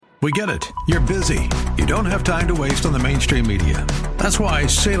We get it. You're busy. You don't have time to waste on the mainstream media. That's why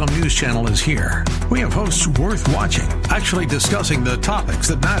Salem News Channel is here. We have hosts worth watching, actually discussing the topics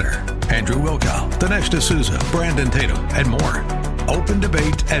that matter. Andrew Wilkow, Dinesh D'Souza, Brandon Tatum, and more. Open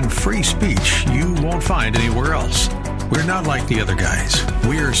debate and free speech you won't find anywhere else. We're not like the other guys.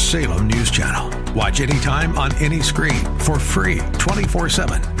 We're Salem News Channel. Watch anytime on any screen for free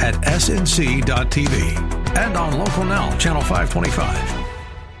 24/7 at snc.tv and on Local Now, Channel 525.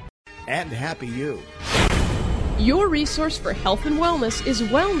 And happy you. Your resource for health and wellness is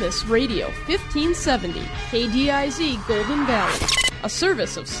Wellness Radio 1570, KDIZ Golden Valley, a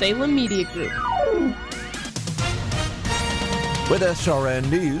service of Salem Media Group. With SRN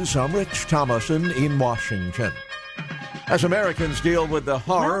News, I'm Rich Thomason in Washington. As Americans deal with the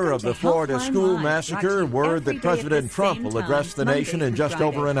horror of the Florida school massacre, word that President Trump will address the nation in just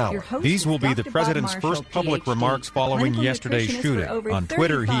over an hour. These will be the president's first public remarks following yesterday's shooting. On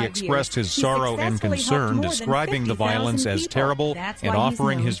Twitter, he expressed his sorrow and concern, describing the violence as terrible and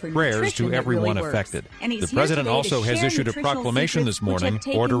offering his prayers to everyone affected. The president also has issued a proclamation this morning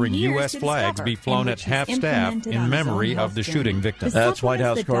ordering U.S. flags be flown at half-staff in memory of the shooting victims. That's White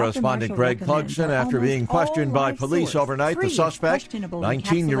House correspondent Greg Clugston. After being questioned by police overnight, the suspect,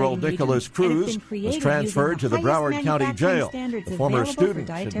 19-year-old Nicholas Cruz, was transferred to the Broward County Jail. The former student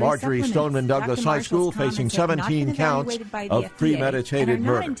at Marjorie Stoneman Douglas High School facing 17 counts of premeditated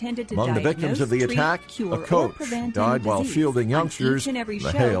murder. Among the victims of the attack, a coach died while shielding youngsters from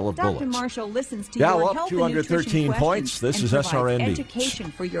the hail of bullets. Dow up 213 points. This is SRN News.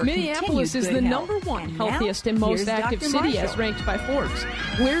 Minneapolis is the #1 healthiest and most active city as ranked by Forbes.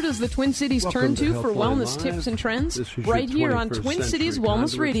 Where does the Twin Cities turn to for wellness tips and trends? Right here on Twin Cities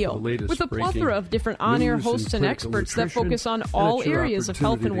Wellness Radio, with a plethora of different on-air hosts and experts that focus on all areas of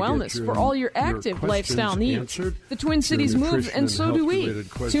health and wellness for all your active lifestyle needs. The Twin Cities moves, and so do we.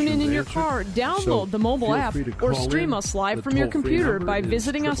 Tune in your car, download the mobile app, or stream us live from your computer by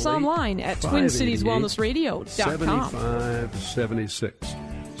visiting us online at TwinCitiesWellnessRadio.com. 7576.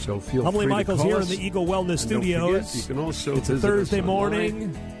 So feel Humbly free Michaels to call here us. in the Eagle Wellness Studios. You can also it's a Thursday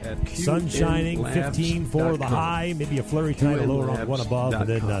morning, sun shining, 15 for the high, maybe a flurry tide, a lower on one above, and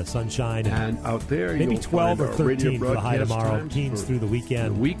then sunshine. And out there, maybe 12 or 13 for the high tomorrow. Teens through the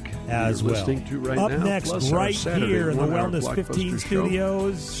weekend as well. Up next, right here in the Wellness 15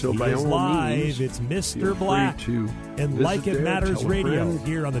 studios, he is live. It's Mr. Black and Like It Matters Radio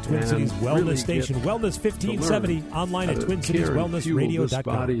here on the Twin Cities Wellness Station. Wellness 1570, online at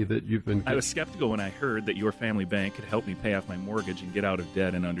TwinCitiesWellnessRadio.com. I was skeptical when I heard that Your Family Bank could help me pay off my mortgage and get out of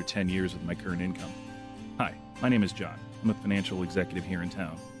debt in under 10 years with my current income. Hi, my name is John. I'm a financial executive here in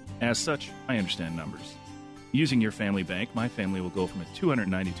town. As such, I understand numbers. Using Your Family Bank, my family will go from a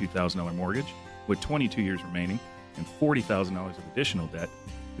 $292,000 mortgage with 22 years remaining and $40,000 of additional debt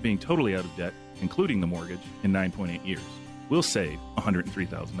to being totally out of debt, including the mortgage, in 9.8 years. We'll save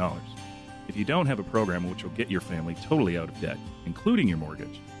 $103,000. If you don't have a program which will get your family totally out of debt, including your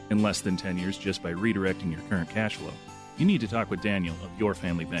mortgage, in less than 10 years just by redirecting your current cash flow, you need to talk with Daniel of Your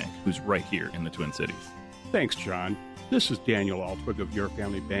Family Bank, who's right here in the Twin Cities. Thanks, John. This is Daniel Altwig of Your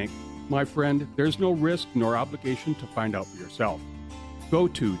Family Bank. My friend, there's no risk nor obligation to find out for yourself. Go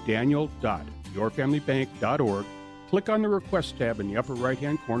to daniel.yourfamilybank.org, click on the Request tab in the upper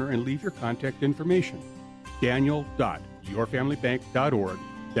right-hand corner, and leave your contact information. daniel.yourfamilybank.org.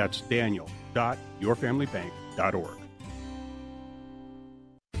 That's daniel.yourfamilybank.org.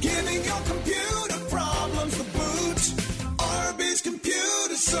 Giving your computer problems the boot. Arby's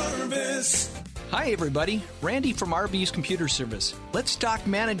Computer Service. Hi, everybody. Randy from RB's Computer Service. Let's talk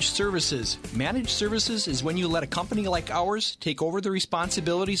managed services. Managed services is when you let a company like ours take over the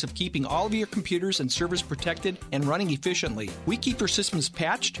responsibilities of keeping all of your computers and servers protected and running efficiently. We keep your systems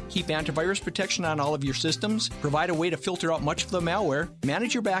patched, keep antivirus protection on all of your systems, provide a way to filter out much of the malware,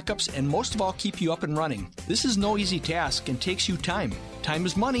 manage your backups, and most of all, keep you up and running. This is no easy task and takes you time. Time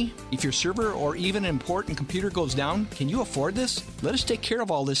is money. If your server or even an important computer goes down, can you afford this? Let us take care of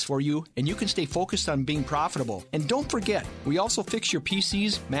all this for you, and you can stay focused on being profitable. And don't forget, we also fix your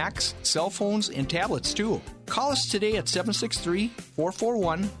PCs, Macs, cell phones, and tablets too. Call us today at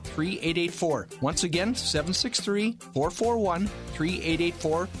 763-441-3884. Once again,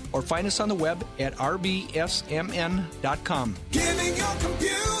 763-441-3884, or find us on the web at rbsmn.com. Giving your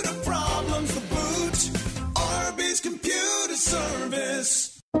computer problems the boot. Arby's Computer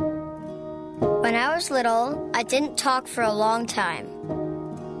Service. When I was little, I didn't talk for a long time.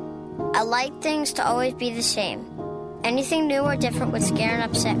 I liked things to always be the same. Anything new or different would scare and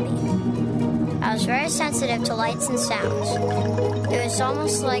upset me. I was very sensitive to lights and sounds. It was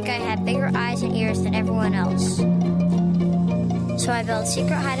almost like I had bigger eyes and ears than everyone else. So I built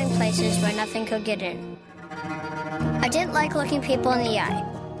secret hiding places where nothing could get in. I didn't like looking people in the eye.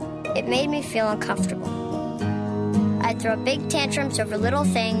 It made me feel uncomfortable. I'd throw big tantrums over little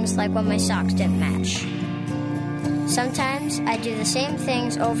things like when my socks didn't match. Sometimes I'd do the same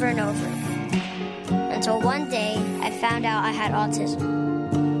things over and over. Until one day, I found out I had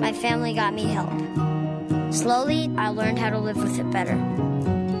autism. My family got me help. Slowly, I learned how to live with it better.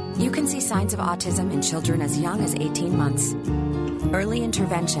 You can see signs of autism in children as young as 18 months. Early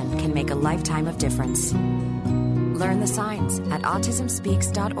intervention can make a lifetime of difference. Learn the signs at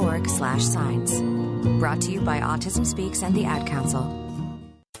autismspeaks.org/signs. Brought to you by Autism Speaks and the Ad Council.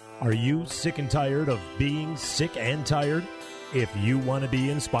 Are you sick and tired of being sick and tired? If you want to be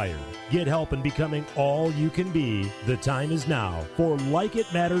inspired, get help in becoming all you can be, the time is now for Like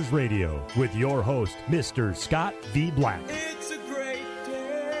It Matters Radio with your host, Mr. Scott V. Black. It's a great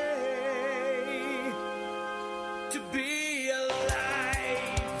day to be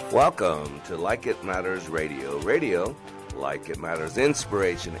alive. Welcome to Like It Matters Radio. Radio, like it matters,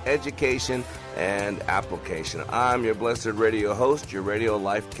 inspiration, education, and application. I'm your blessed radio host, your radio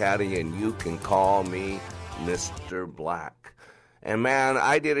life caddy, and you can call me Mr. Black. And man,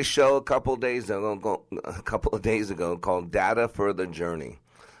 I did a show a couple of days ago called Data for the Journey.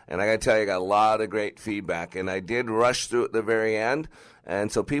 And I got to tell you, I got a lot of great feedback. And I did rush through at the very end.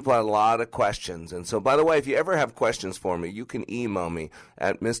 And so people had a lot of questions. And so, by the way, if you ever have questions for me, you can email me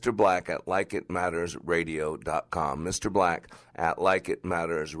at Mr. Black at likeitmattersradio.com. Mr. Black at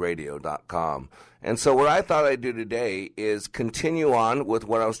likeitmattersradio.com. And so what I thought I'd do today is continue on with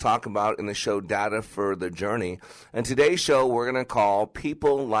what I was talking about in the show Data for the Journey. And today's show we're going to call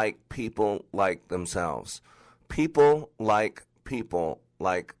People Like Themselves. People like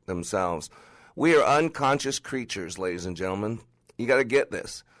themselves. We are unconscious creatures, ladies and gentlemen. You got to get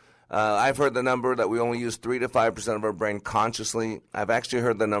this. I've heard the number that we only use 3 to 5% of our brain consciously. I've actually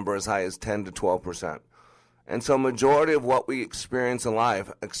heard the number as high as 10 to 12%. And so majority of what we experience in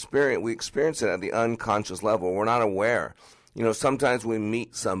life, we experience it at the unconscious level. We're not aware. You know, sometimes we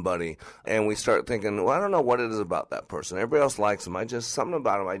meet somebody and we start thinking, well, I don't know what it is about that person. Everybody else likes them. Something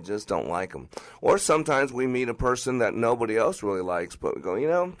about them, I just don't like them. Or sometimes we meet a person that nobody else really likes, but we go, you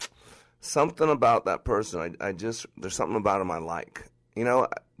know, something about that person, there's something about them I like. You know,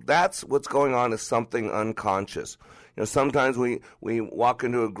 that's what's going on, is something unconscious. You know, sometimes we walk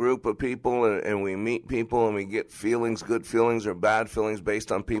into a group of people and we meet people and we get feelings, good feelings or bad feelings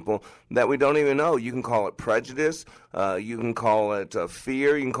based on people that we don't even know. You can call it prejudice. You can call it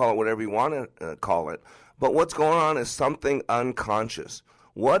fear. You can call it whatever you want to call it. But what's going on is something unconscious.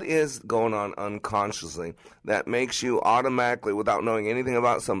 What is going on unconsciously that makes you automatically, without knowing anything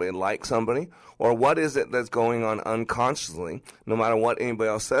about somebody, like somebody? Or what is it that's going on unconsciously, no matter what anybody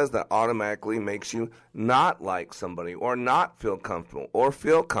else says, that automatically makes you not like somebody or not feel comfortable or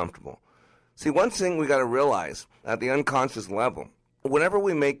feel comfortable? See, one thing we got to realize at the unconscious level, whenever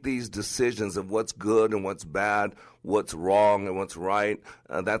we make these decisions of what's good and what's bad, what's wrong and what's right,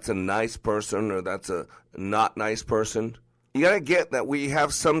 that's a nice person or that's a not nice person, you got to get that we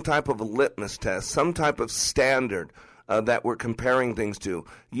have some type of a litmus test, some type of standard that we're comparing things to.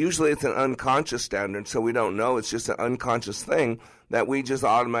 Usually it's an unconscious standard, so we don't know. It's just an unconscious thing that we just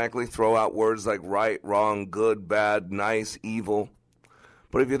automatically throw out words like right, wrong, good, bad, nice, evil.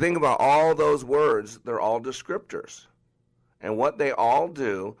 But if you think about all those words, they're all descriptors. And what they all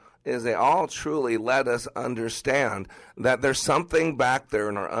do is they all truly let us understand that there's something back there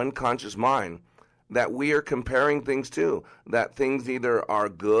in our unconscious mind that we are comparing things to, that things either are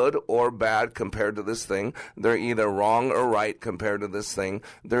good or bad compared to this thing. They're either wrong or right compared to this thing.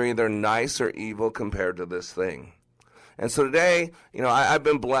 They're either nice or evil compared to this thing. And so today, you know, I've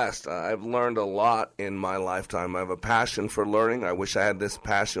been blessed. I've learned a lot in my lifetime. I have a passion for learning. I wish I had this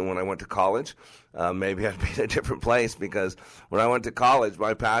passion when I went to college. Maybe I'd be in a different place, because when I went to college,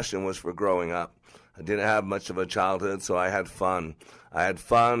 my passion was for growing up. I didn't have much of a childhood, so I had fun. I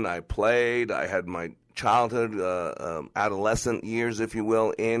played, I had my childhood, adolescent years, if you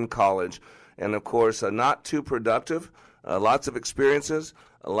will, in college. And, of course, not too productive, lots of experiences,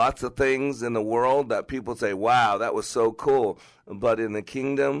 lots of things in the world that people say, wow, that was so cool. But in the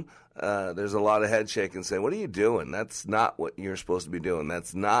kingdom, there's a lot of head shaking saying, what are you doing? That's not what you're supposed to be doing.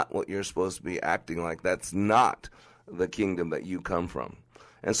 That's not what you're supposed to be acting like. That's not the kingdom that you come from.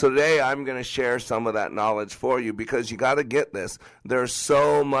 And so today I'm going to share some of that knowledge for you, because you got to get this. There's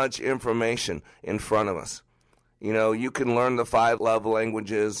so much information in front of us. You know, you can learn the 5 love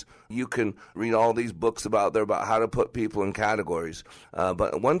languages. You can read all these books about how to put people in categories.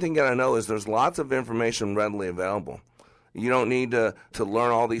 But one thing you got to know is there's lots of information readily available. You don't need to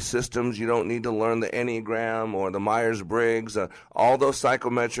learn all these systems. You don't need to learn the Enneagram or the Myers-Briggs. All those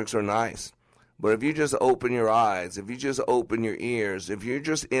psychometrics are nice. But if you just open your eyes, if you just open your ears, if you're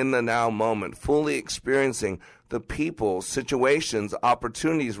just in the now moment, fully experiencing the people, situations,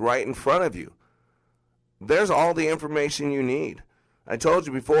 opportunities right in front of you, there's all the information you need. I told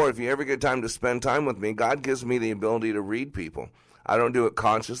you before, if you ever get time to spend time with me, God gives me the ability to read people. I don't do it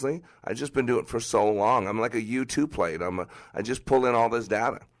consciously. I've just been doing it for so long. I'm like a U2 plate. I just pull in all this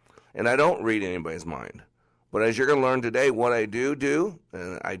data. And I don't read anybody's mind. But as you're going to learn today, what I do,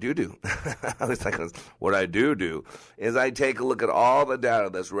 and I do. I was like, what I do is I take a look at all the data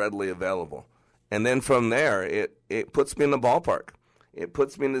that's readily available. And then from there, it puts me in the ballpark. It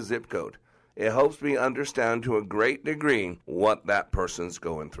puts me in the zip code. It helps me understand to a great degree what that person's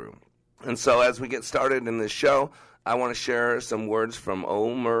going through. And so as we get started in this show, I want to share some words from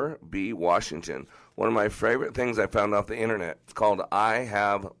Omer B. Washington. One of my favorite things I found off the internet. It's called I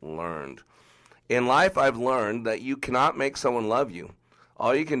Have Learned. In life, I've learned that you cannot make someone love you.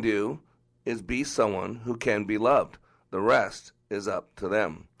 All you can do is be someone who can be loved. The rest is up to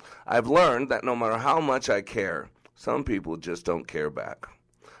them. I've learned that no matter how much I care, some people just don't care back.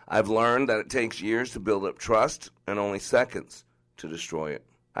 I've learned that it takes years to build up trust and only seconds to destroy it.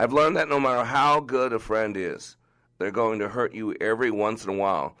 I've learned that no matter how good a friend is, they're going to hurt you every once in a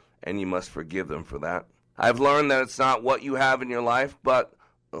while, and you must forgive them for that. I've learned that it's not what you have in your life, but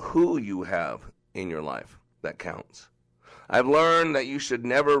who you have in your life that counts. I've learned that you should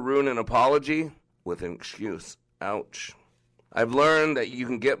never ruin an apology with an excuse. Ouch. I've learned that you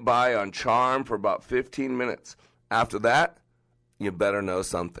can get by on charm for about 15 minutes. After that, you better know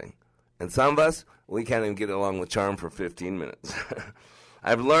something. And some of us, we can't even get along with charm for 15 minutes.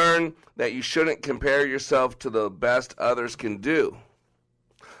 I've learned that you shouldn't compare yourself to the best others can do.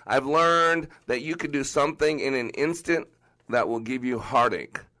 I've learned that you can do something in an instant that will give you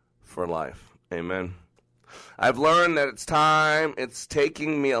heartache for life. Amen. I've learned that it's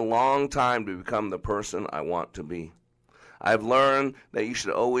taking me a long time to become the person I want to be. I've learned that you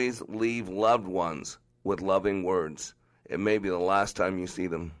should always leave loved ones with loving words. It may be the last time you see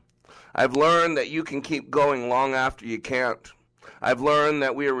them. I've learned that you can keep going long after you can't. I've learned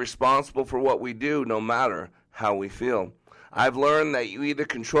that we are responsible for what we do no matter how we feel. I've learned that you either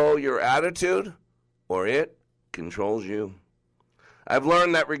control your attitude or it controls you. I've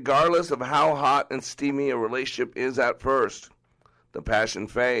learned that regardless of how hot and steamy a relationship is at first, the passion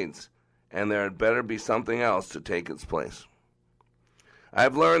fades and there had better be something else to take its place.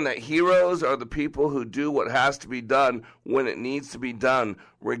 I've learned that heroes are the people who do what has to be done when it needs to be done,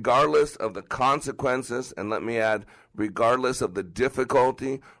 regardless of the consequences, and let me add, regardless of the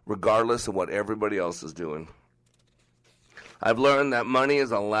difficulty, regardless of what everybody else is doing. I've learned that money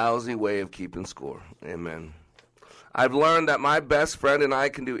is a lousy way of keeping score. Amen. I've learned that my best friend and I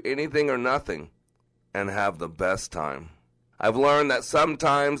can do anything or nothing and have the best time. I've learned that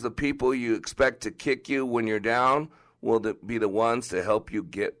sometimes the people you expect to kick you when you're down will be the ones to help you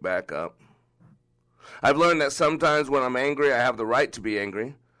get back up. I've learned that sometimes when I'm angry, I have the right to be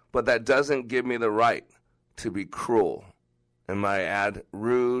angry, but that doesn't give me the right to be cruel. And I add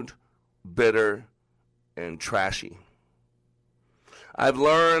rude, bitter, and trashy. I've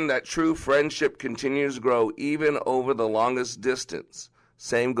learned that true friendship continues to grow even over the longest distance.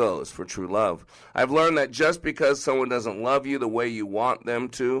 Same goes for true love. I've learned that just because someone doesn't love you the way you want them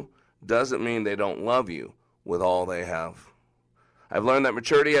to, doesn't mean they don't love you with all they have. I've learned that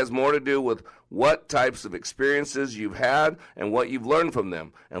maturity has more to do with what types of experiences you've had and what you've learned from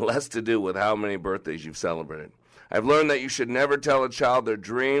them, and less to do with how many birthdays you've celebrated. I've learned that you should never tell a child their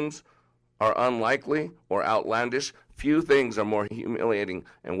dreams are unlikely or outlandish. Few things are more humiliating,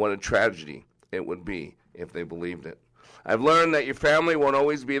 and what a tragedy it would be if they believed it. I've learned that your family won't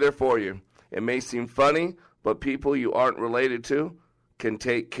always be there for you. It may seem funny, but people you aren't related to can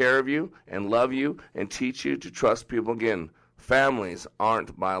take care of you and love you and teach you to trust people again. Families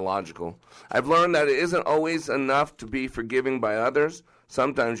aren't biological. I've learned that it isn't always enough to be forgiving by others.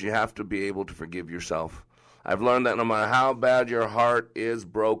 Sometimes you have to be able to forgive yourself. I've learned that no matter how bad your heart is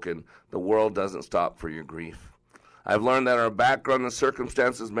broken, the world doesn't stop for your grief. I've learned that our background and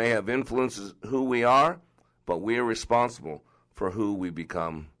circumstances may have influenced who we are, but we are responsible for who we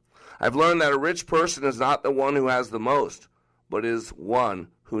become. I've learned that a rich person is not the one who has the most, but is one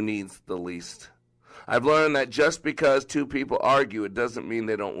who needs the least. I've learned that just because two people argue, it doesn't mean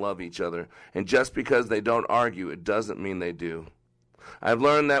they don't love each other. And just because they don't argue, it doesn't mean they do. I've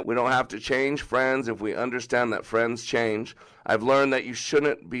learned that we don't have to change friends if we understand that friends change. I've learned that you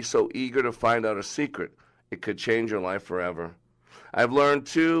shouldn't be so eager to find out a secret. It could change your life forever. I've learned,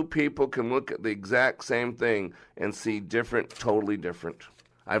 too, people can look at the exact same thing and see totally different.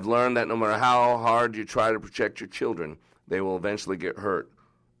 I've learned that no matter how hard you try to protect your children, they will eventually get hurt,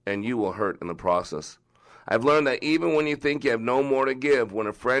 and you will hurt in the process. I've learned that even when you think you have no more to give, when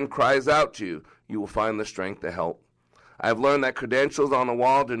a friend cries out to you, you will find the strength to help. I've learned that credentials on the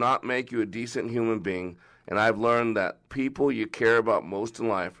wall do not make you a decent human being, and I've learned that people you care about most in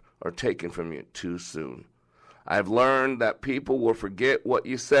life are taken from you too soon. I've learned that people will forget what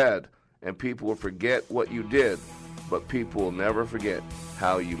you said, and people will forget what you did, but people will never forget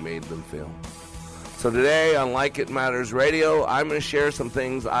how you made them feel. So today on Like It Matters Radio, I'm going to share some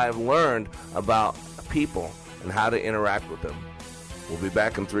things I've learned about people and how to interact with them. We'll be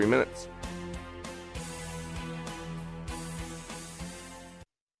back in 3 minutes.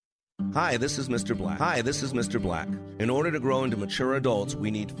 Hi, this is Mr. Black. In order to grow into mature adults, we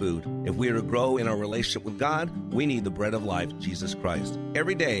need food. If we are to grow in our relationship with God, we need the bread of life, Jesus Christ.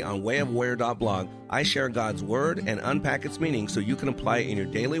 Every day on wayofwarrior.blog, I share God's Word and unpack its meaning so you can apply it in your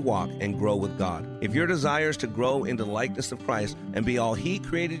daily walk and grow with God. If your desire is to grow into the likeness of Christ and be all He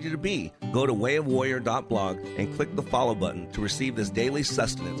created you to be, go to wayofwarrior.blog and click the follow button to receive this daily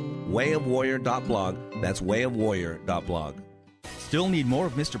sustenance. Wayofwarrior.blog, that's wayofwarrior.blog. Still need more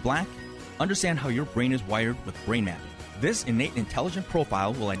of Mr. Black? Understand how your brain is wired with brain mapping. This innate intelligent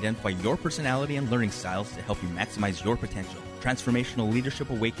profile will identify your personality and learning styles to help you maximize your potential. Transformational Leadership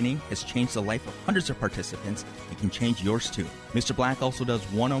Awakening has changed the life of hundreds of participants and can change yours too. Mr. Black also does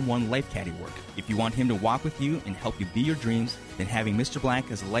one-on-one life caddy work. If you want him to walk with you and help you be your dreams, then having Mr. Black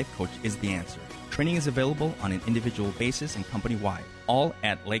as a life coach is the answer. Training is available on an individual basis and company-wide, all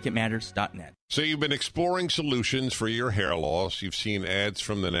at lakeitmatters.net. So you've been exploring solutions for your hair loss. You've seen ads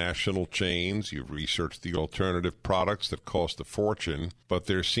from the national chains. You've researched the alternative products that cost a fortune, but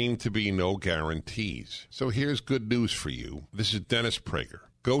there seem to be no guarantees. So here's good news for you. This is Dennis Prager.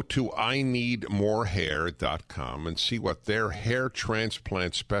 Go to INeedMoreHair.com and see what their hair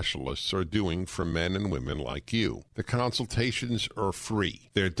transplant specialists are doing for men and women like you. The consultations are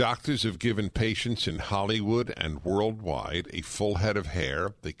free. Their doctors have given patients in Hollywood and worldwide a full head of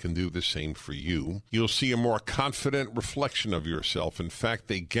hair. They can do the same for you. You'll see a more confident reflection of yourself. In fact,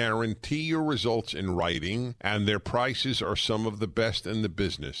 they guarantee your results in writing, and their prices are some of the best in the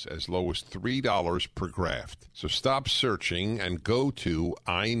business, as low as $3 per graft. So stop searching and go to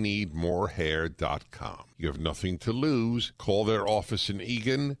INeedMoreHair.com. You have nothing to lose. Call their office in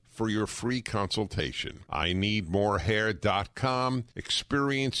Eagan for your free consultation. INeedMoreHair.com.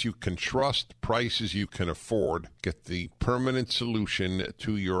 Experience you can trust, prices you can afford. Get the permanent solution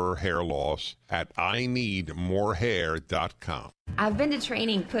to your hair loss at INeedMoreHair.com. I've been to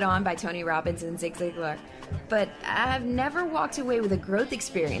training put on by Tony Robbins and Zig Ziglar, but I've never walked away with a growth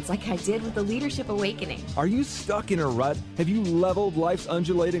experience like I did with the Leadership Awakening. Are you stuck in a rut? Have you leveled life's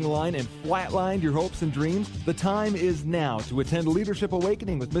undulating line and flatlined your hopes and dreams? The time is now to attend Leadership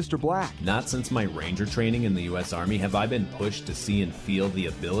Awakening with Mr. Black. Not since my Ranger training in the U.S. Army have I been pushed to see and feel the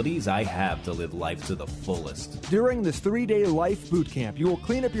abilities I have to live life to the fullest. During this 3-day life boot camp, you will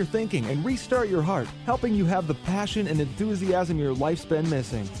clean up your thinking and restart your heart, helping you have the passion and enthusiasm your life's been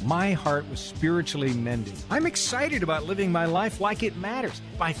missing. My heart was spiritually mending. I'm excited about living my life like it matters.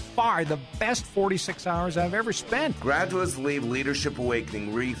 By far the best 46 hours I've ever spent. Graduates leave Leadership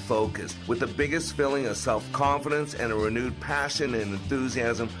Awakening refocused with the biggest feeling of self-confidence and a renewed passion and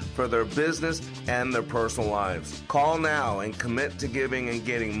enthusiasm for their business and their personal lives. Call now and commit to giving and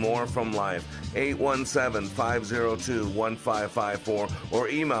getting more from life. 817-502-1554 or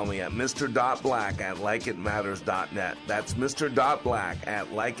email me at mr.black@likeitmatters.net. That's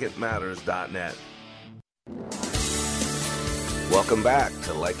mr.black@likeitmatters.net. Welcome back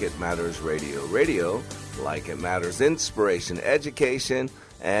to Like It Matters Radio. Radio, like it matters, inspiration, education,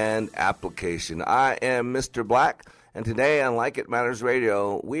 and application. I am Mr. Black, and today on Like It Matters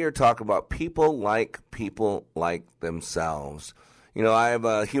Radio, we are talking about people like themselves. You know, I'm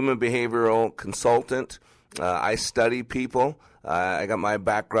a human behavioral consultant. I study people. I got my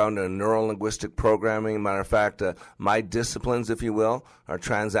background in neuro-linguistic programming. Matter of fact, my disciplines, if you will, are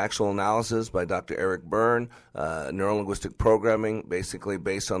transactional analysis by Dr. Eric Byrne, neuro-linguistic programming, basically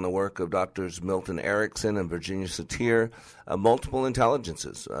based on the work of Drs. Milton Erickson and Virginia Satir, multiple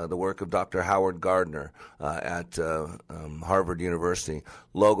intelligences, the work of Dr. Howard Gardner at Harvard University,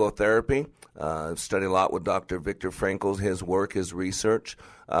 logotherapy. I've studied a lot with Dr. Viktor Frankl, his work, his research.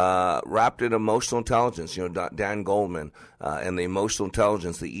 Wrapped in emotional intelligence, you know, Dan Goldman, and the emotional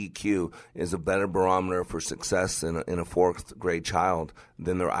intelligence, the EQ, is a better barometer for success in a fourth grade child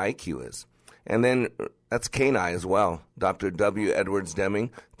than their IQ is. And then That's CANI as well. Dr. W. Edwards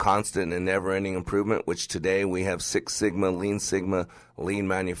Deming, Constant and Never-Ending Improvement, which today we have Six Sigma, Lean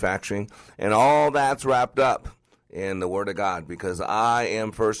Manufacturing. And all that's wrapped up in the Word of God, because I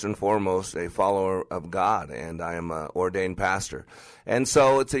am first and foremost a follower of God, and I am an ordained pastor. And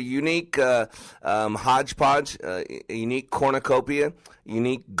so it's a unique hodgepodge, a unique cornucopia,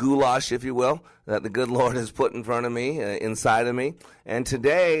 unique goulash, if you will, that the good Lord has put in front of me, inside of me. And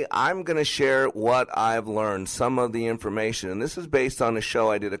today I'm going to share what I've learned, some of the information. And this is based on a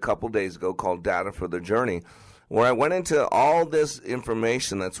show I did a couple days ago called Data for the Journey, where I went into all this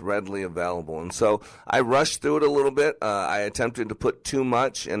information that's readily available. And so I rushed through it a little bit. I attempted to put too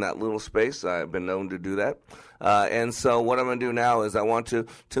much in that little space. I've been known to do that. And so what I'm going to do now is I want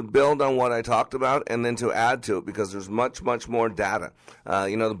to build on what I talked about and then to add to it, because there's much, much more data.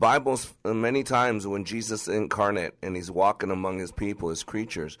 The Bible's many times when Jesus incarnate and he's walking among his people, his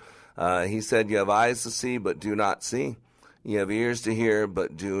creatures, he said, you have eyes to see but do not see. You have ears to hear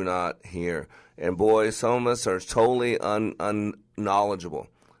but do not hear. And boy, some of us are totally unknowledgeable,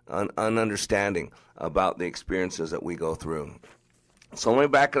 ununderstanding about the experiences that we go through. So let me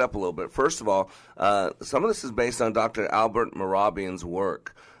back it up a little bit. First of all, some of this is based on Dr. Albert Mehrabian's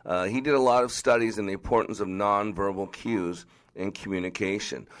work. He did a lot of studies in the importance of nonverbal cues in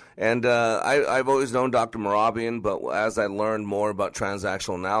communication. And I've always known Dr. Mehrabian, but as I learned more about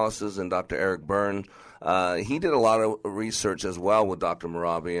transactional analysis and Dr. Eric Berne, he did a lot of research as well with Dr.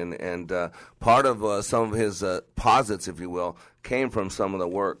 Mehrabian, and part of some of his posits, if you will, came from some of the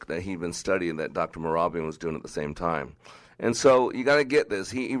work that he'd been studying that Dr. Mehrabian was doing at the same time. And so you got to get this.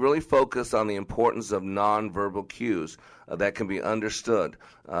 He really focused on the importance of nonverbal cues that can be understood.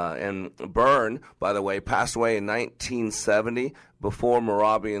 And Berne, by the way, passed away in 1970 before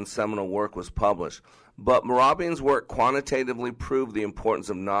Mehrabian's seminal work was published. But Mehrabian's work quantitatively proved the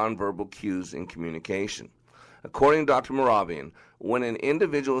importance of nonverbal cues in communication. According to Dr. Mehrabian, when an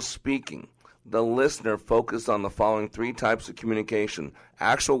individual is speaking, the listener focused on the following three types of communication.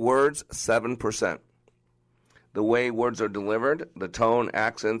 Actual words, 7%. The way words are delivered, the tone,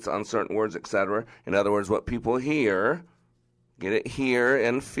 accents on certain words, etc. In other words, what people hear, get it, hear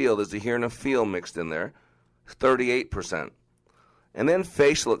and feel. There's a hear and a feel mixed in there, 38%. And then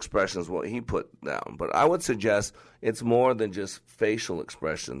facial expressions, what he put down. But I would suggest it's more than just facial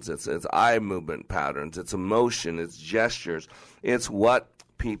expressions. It's eye movement patterns, it's emotion, it's gestures. It's what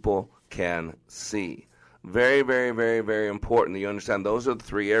people can see. Very, very, very, very important that you understand those are the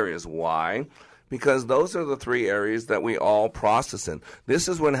three areas. Why? Because those are the three areas that we all process in. This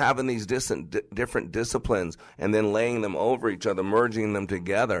is when having these different disciplines and then laying them over each other, merging them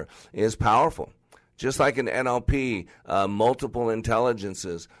together is powerful. Just like in NLP, multiple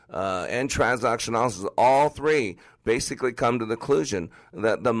intelligences, and transactional analysis, all three basically come to the conclusion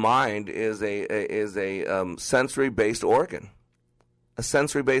that the mind is a sensory-based organ. A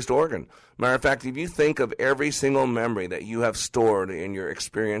sensory-based organ. Matter of fact, if you think of every single memory that you have stored in your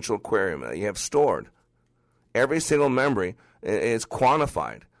experiential aquarium, that you have stored, every single memory is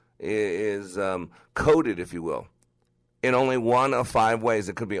quantified, is coded, if you will, in only one of 5 ways.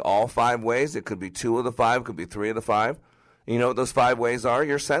 It could be all 5 ways. It could be 2 of the 5. It could be 3 of the 5. You know what those 5 ways are?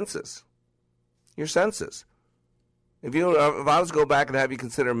 Your senses. Your senses. If I was to go back and have you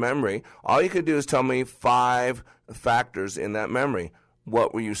consider memory, all you could do is tell me 5 factors in that memory.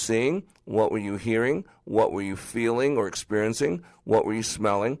 What were you seeing? What were you hearing? What were you feeling or experiencing? What were you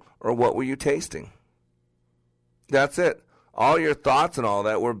smelling? Or what were you tasting? That's it. All your thoughts and all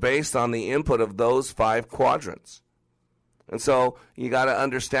that were based on the input of those 5 quadrants. And so you got to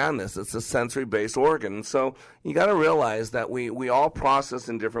understand this. It's a sensory-based organ. And so you got to realize that we all process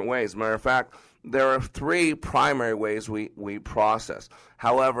in different ways. Matter of fact, there are 3 primary ways we process.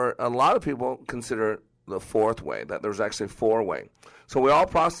 However, a lot of people consider the 4th way, that there's actually 4 ways. So we all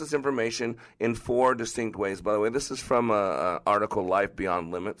process information in 4 distinct ways. By the way, this is from an article, Life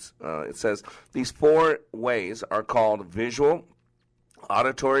Beyond Limits. It says these 4 ways are called visual,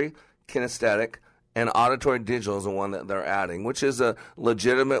 auditory, kinesthetic, and auditory digital is the one that they're adding, which is a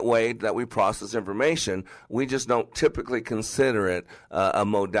legitimate way that we process information. We just don't typically consider it a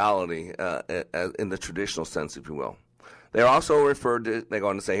modality in the traditional sense, if you will. They're also referred to, they go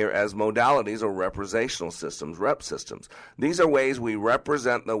on to say here, as modalities or representational systems, rep systems. These are ways we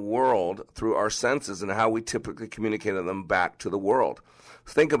represent the world through our senses and how we typically communicate them back to the world.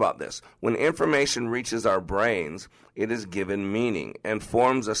 Think about this. When information reaches our brains, it is given meaning and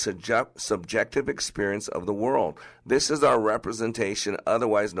forms a subjective experience of the world. This is our representation,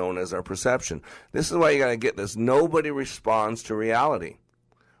 otherwise known as our perception. This is why you got to get this. Nobody responds to reality.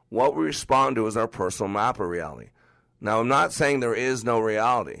 What we respond to is our personal map of reality. Now, I'm not saying there is no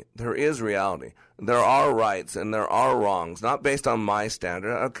reality. There is reality. There are rights and there are wrongs, not based on my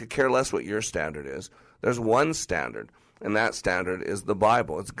standard. I could care less what your standard is. There's one standard, and that standard is the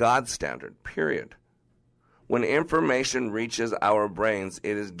Bible. It's God's standard, period. When information reaches our brains,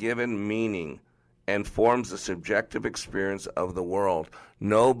 it is given meaning and forms the subjective experience of the world.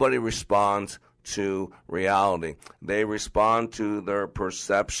 Nobody responds to reality. They respond to their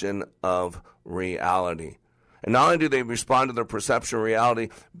perception of reality. And not only do they respond to their perception of reality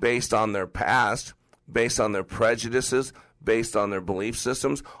based on their past, based on their prejudices, based on their belief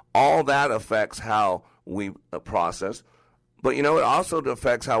systems, all that affects how we process. But it also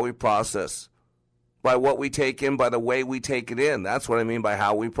affects how we process by what we take in, by the way we take it in. That's what I mean by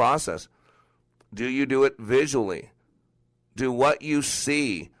how we process. Do you do it visually? Do what you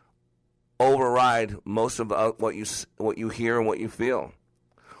see override most of what you hear and what you feel?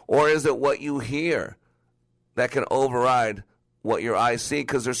 Or is it what you hear that can override what your eyes see?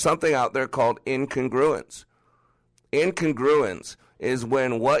 Because there's something out there called incongruence. Incongruence is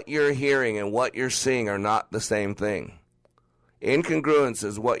when what you're hearing and what you're seeing are not the same thing. Incongruence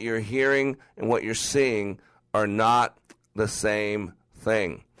is what you're hearing and what you're seeing are not the same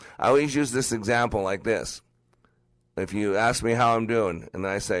thing. I always use this example like this. If you ask me how I'm doing, and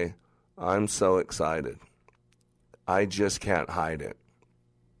I say, I'm so excited. I just can't hide it.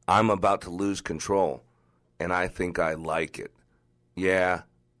 I'm about to lose control, and I think I like it. Yeah.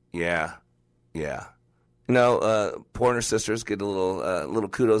 Pointer sisters get a little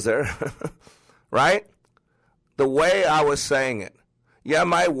kudos there, right? The way I was saying it,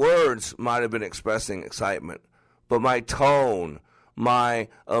 my words might have been expressing excitement, but my tone, my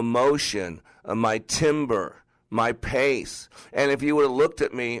emotion, my timbre, my pace, and if you would have looked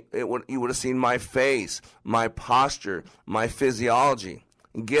at me, you would have seen my face, my posture, my physiology.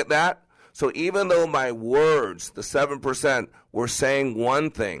 Get that? So even though my words, the 7%, were saying one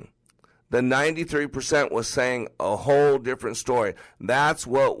thing, the 93% was saying a whole different story. That's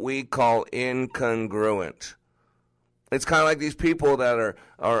what we call incongruent. It's kind of like these people that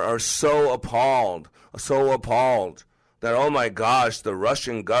are so appalled that, oh my gosh, the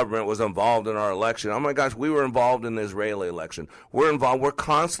Russian government was involved in our election. Oh my gosh, we were involved in the Israeli election. We're involved. We're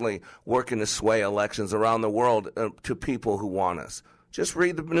constantly working to sway elections around the world to people who want us. Just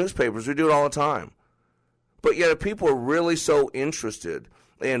read the newspapers. We do it all the time. But yet if people are really so interested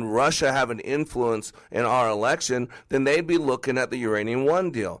in Russia having influence in our election, then they'd be looking at the Uranium One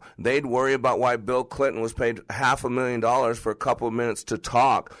deal. They'd worry about why Bill Clinton was paid $500,000 for a couple of minutes to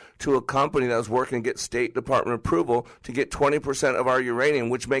talk to a company that was working to get State Department approval to get 20% of our uranium,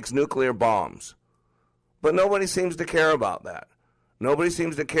 which makes nuclear bombs. But nobody seems to care about that. Nobody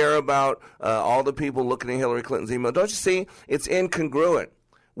seems to care about all the people looking at Hillary Clinton's email. Don't you see? It's incongruent.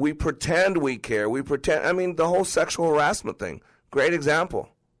 We pretend we care. The whole sexual harassment thing. Great example.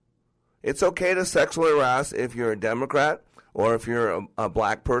 It's okay to sexually harass if you're a Democrat or if you're a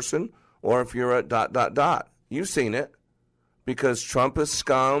black person or if you're a ... You've seen it because Trump is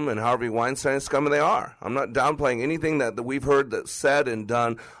scum and Harvey Weinstein is scum, and they are. I'm not downplaying anything that we've heard that's said and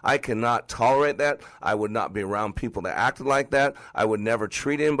done. I cannot tolerate that. I would not be around people that acted like that. I would never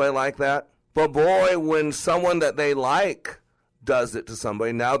treat anybody like that. But boy, when someone that they like does it to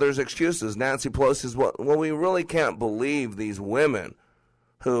somebody, now there's excuses. Nancy Pelosi says, well, we really can't believe these women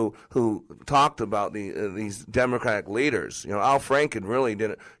who talked about these Democratic leaders. Al Franken really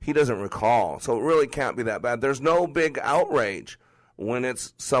didn't. He doesn't recall. So it really can't be that bad. There's no big outrage when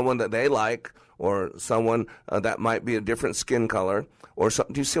it's someone that they like or someone that might be a different skin color. Do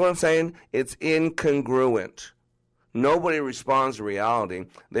you see what I'm saying? It's incongruent. Nobody responds to reality.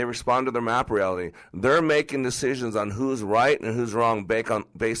 They respond to their map reality. They're making decisions on who's right and who's wrong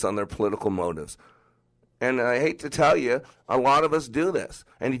based on their political motives. And I hate to tell you, a lot of us do this.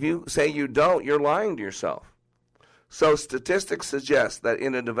 And if you say you don't, you're lying to yourself. So statistics suggest that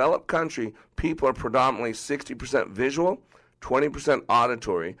in a developed country, people are predominantly 60% visual, 20%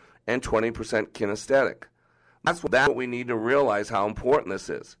 auditory, and 20% kinesthetic. That's what we need to realize how important this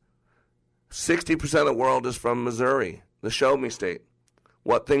is. 60% of the world is from Missouri, the show me state.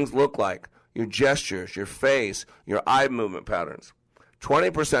 What things look like, your gestures, your face, your eye movement patterns.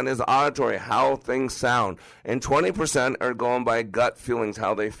 20% is auditory, how things sound. And 20% are going by gut feelings,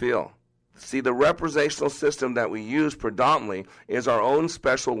 how they feel. See, the representational system that we use predominantly is our own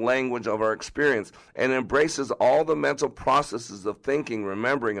special language of our experience and embraces all the mental processes of thinking,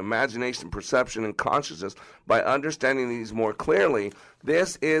 remembering, imagination, perception, and consciousness. By understanding these more clearly,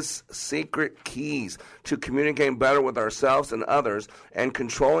 this is secret keys to communicating better with ourselves and others and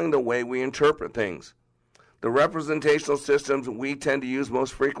controlling the way we interpret things. The representational systems we tend to use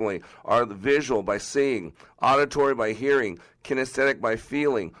most frequently are the visual by seeing, auditory by hearing, kinesthetic by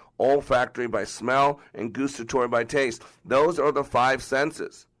feeling, olfactory by smell, and gustatory by taste. Those are the 5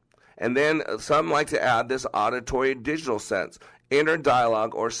 senses. And then some like to add this auditory digital sense, inner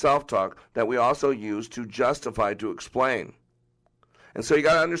dialogue or self-talk that we also use to justify, to explain. And so you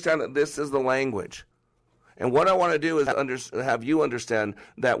got to understand that this is the language. And what I want to do is have you understand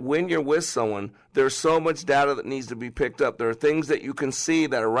that when you're with someone, there's so much data that needs to be picked up. There are things that you can see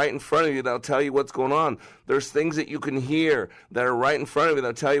that are right in front of you that'll tell you what's going on. There's things that you can hear that are right in front of you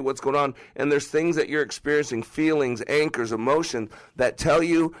that'll tell you what's going on. And there's things that you're experiencing, feelings, anchors, emotions, that tell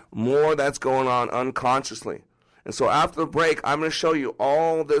you more that's going on unconsciously. And so after the break, I'm going to show you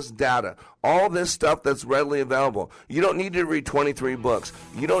all this data, all this stuff that's readily available. You don't need to read 23 books.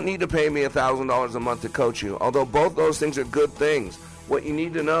 You don't need to pay me $1,000 a month to coach you, although both those things are good things. What you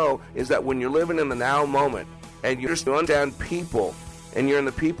need to know is that when you're living in the now moment and you understand people and you're in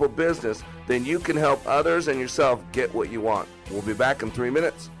the people business, then you can help others and yourself get what you want. We'll be back in 3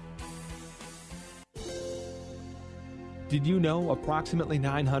 minutes. Did you know approximately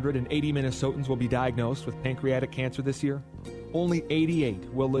 980 Minnesotans will be diagnosed with pancreatic cancer this year? Only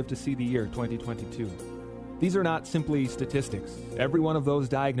 88 will live to see the year 2022. These are not simply statistics. Every one of those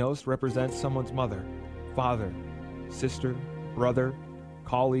diagnosed represents someone's mother, father, sister, brother,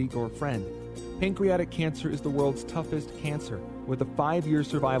 colleague, or friend. Pancreatic cancer is the world's toughest cancer, with a 5-year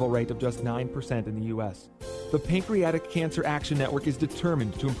survival rate of just 9% in the U.S. The Pancreatic Cancer Action Network is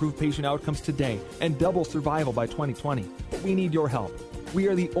determined to improve patient outcomes today and double survival by 2020. But we need your help. We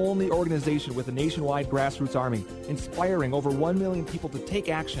are the only organization with a nationwide grassroots army, inspiring over 1 million people to take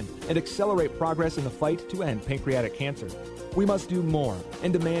action and accelerate progress in the fight to end pancreatic cancer. We must do more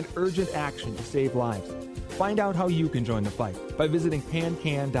and demand urgent action to save lives. Find out how you can join the fight by visiting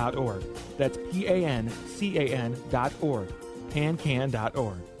pancan.org. That's PANCAN.org.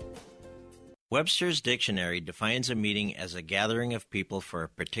 pancan.org. Webster's Dictionary defines a meeting as a gathering of people for a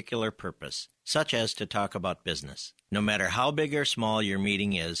particular purpose, such as to talk about business. No matter how big or small your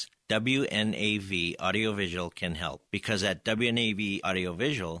meeting is, WNAV Audiovisual can help, because at WNAV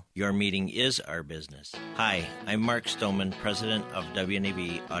Audiovisual, your meeting is our business. Hi, I'm Mark Stoneman, president of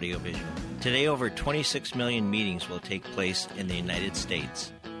WNAV Audiovisual. Today, over 26 million meetings will take place in the United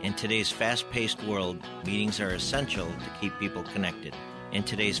States. In today's fast-paced world, meetings are essential to keep people connected. In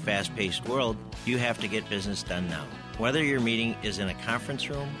today's fast-paced world, you have to get business done now. Whether your meeting is in a conference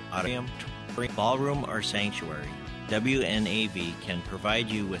room, auditorium, ballroom, or sanctuary, WNAV can provide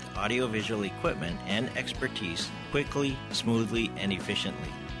you with audiovisual equipment and expertise quickly, smoothly, and efficiently.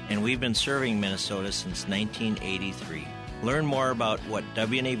 And we've been serving Minnesota since 1983. Learn more about what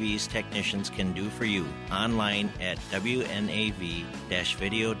WNAV's technicians can do for you online at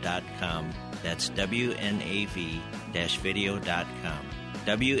WNAV-video.com. That's WNAV-video.com.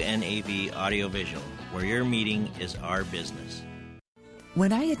 WNAV Audiovisual, where your meeting is our business.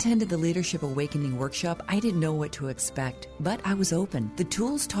 When I attended the Leadership Awakening workshop, I didn't know what to expect, but I was open. The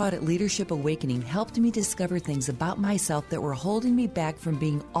tools taught at Leadership Awakening helped me discover things about myself that were holding me back from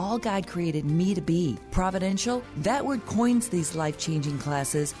being all God created me to be. Providential? That word coins these life-changing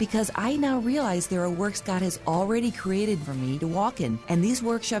classes because I now realize there are works God has already created for me to walk in, and these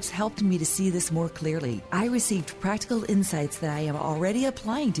workshops helped me to see this more clearly. I received practical insights that I am already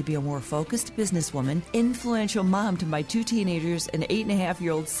applying to be a more focused businesswoman, influential mom to my 2 teenagers, an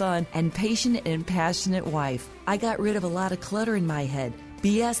 8.5-year-old son, and patient and passionate wife. I got rid of a lot of clutter in my head.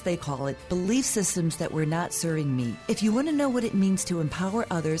 BS, they call it, belief systems that were not serving me. If you want to know what it means to empower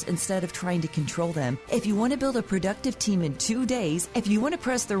others instead of trying to control them, if you want to build a productive team in 2 days, if you want to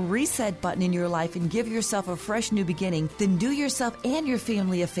press the reset button in your life and give yourself a fresh new beginning, then do yourself and your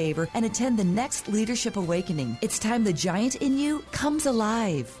family a favor and attend the next Leadership Awakening. It's time the giant in you comes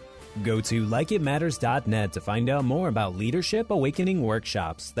alive. Go to likeitmatters.net to find out more about Leadership Awakening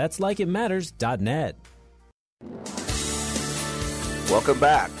workshops. That's likeitmatters.net. Welcome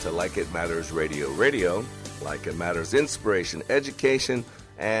back to Like It Matters Radio. Radio, like it matters, inspiration, education,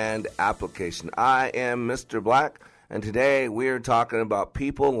 and application. I am Mr. Black, and today we're talking about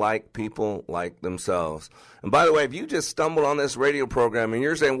people like themselves. And by the way, if you just stumbled on this radio program and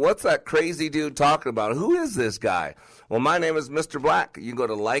you're saying, what's that crazy dude talking about? Who is this guy? Well, my name is Mr. Black. You can go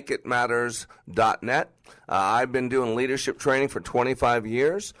to likeitmatters.net. I've been doing leadership training for 25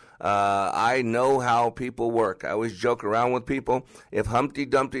 years. I know how people work. I always joke around with people. If Humpty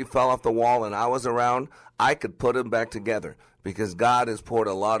Dumpty fell off the wall and I was around, I could put him back together. because God has poured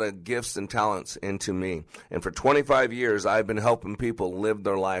a lot of gifts and talents into me. And for 25 years, I've been helping people live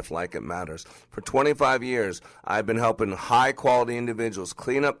their life like it matters. For 25 years, I've been helping high-quality individuals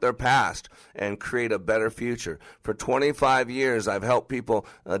clean up their past and create a better future. For 25 years, I've helped people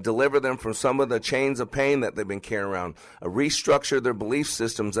deliver them from some of the chains of pain that they've been carrying around, restructure their belief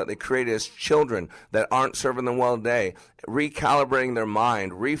systems that they created as children that aren't serving them well today, recalibrating their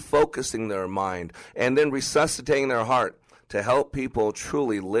mind, refocusing their mind, and then resuscitating their heart to help people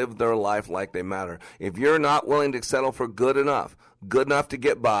truly live their life like they matter. If you're not willing to settle for good enough to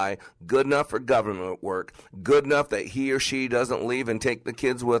get by, good enough for government work, good enough that he or she doesn't leave and take the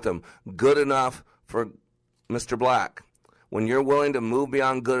kids with them, good enough for Mr. Black, when you're willing to move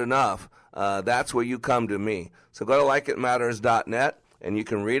beyond good enough, that's where you come to me. So go to likeitmatters.net and you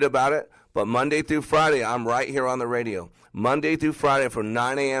can read about it. But Monday through Friday, I'm right here on the radio. Monday through Friday from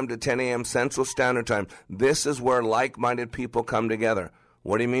 9 a.m. to 10 a.m. Central Standard Time. This is where like-minded people come together.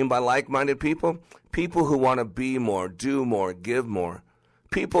 What do you mean by like-minded people? People who want to be more, do more, give more.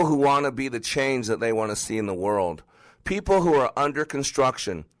 People who want to be the change that they want to see in the world. People who are under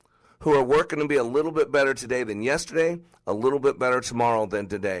construction, who are working to be a little bit better today than yesterday, a little bit better tomorrow than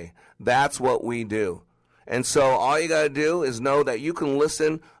today. That's what we do. And so all you got to do is know that you can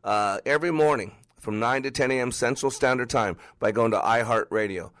listen every morning from 9 to 10 a.m. Central Standard Time by going to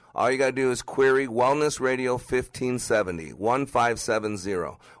iHeartRadio. All you got to do is query Wellness Radio 1570,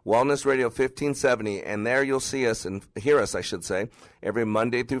 1570, Wellness Radio 1570, and there you'll see us and hear us, I should say, every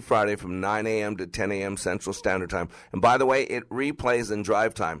Monday through Friday from 9 a.m. to 10 a.m. Central Standard Time. And by the way, it replays in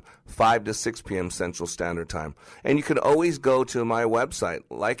drive time, 5 to 6 p.m. Central Standard Time. And you can always go to my website,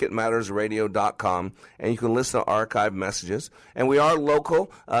 likeitmattersradio.com, and you can listen to archive messages. And we are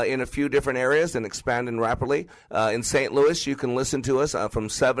local in a few different areas and expanding rapidly. In St. Louis, you can listen to us from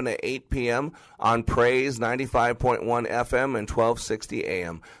 7 to 8 p.m. on Praise 95.1 FM and 1260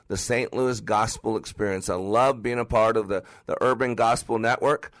 a.m. The St. Louis Gospel Experience. I love being a part of the Urban Gospel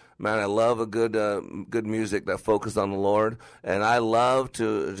Network. Man, I love a good music that focuses on the Lord, and I love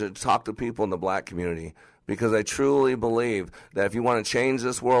to talk to people in the black community because I truly believe that if you want to change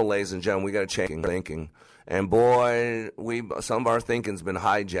this world, ladies and gentlemen, we got to change thinking. And boy, some of our thinking's been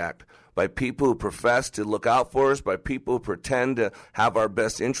hijacked by people who profess to look out for us, by people who pretend to have our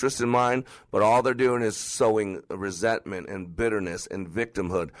best interests in mind, but all they're doing is sowing resentment and bitterness and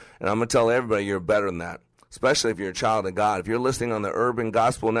victimhood. And I'm going to tell everybody you're better than that, especially if you're a child of God. If you're listening on the Urban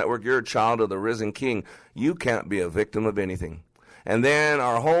Gospel Network, you're a child of the risen King. You can't be a victim of anything. And then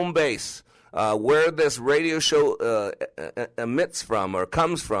our home base, where this radio show emits from or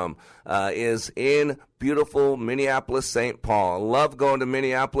comes from, is in beautiful Minneapolis, St. Paul. I love going to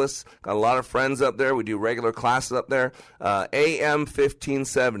Minneapolis. Got a lot of friends up there. We do regular classes up there. AM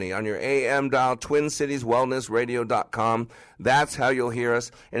 1570 on your AM dial, TwinCitiesWellnessRadio.com. That's how you'll hear us.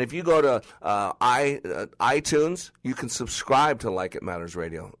 And if you go to iTunes, you can subscribe to Like It Matters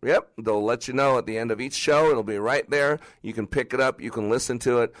Radio. Yep, they'll let you know at the end of each show. It'll be right there. You can pick it up. You can listen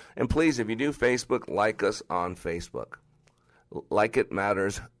to it. And please, if you do Facebook, like us on Facebook. Like It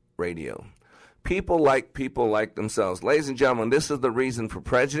Matters Radio. People like themselves. Ladies and gentlemen, this is the reason for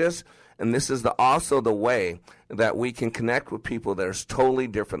prejudice, and this is also the way that we can connect with people that are totally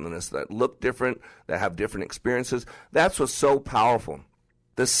different than us, that look different, that have different experiences. That's what's so powerful.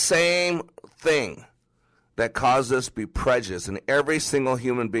 The same thing that causes us to be prejudiced, and every single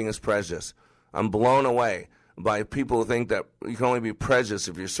human being is prejudiced. I'm blown away by people who think that you can only be prejudiced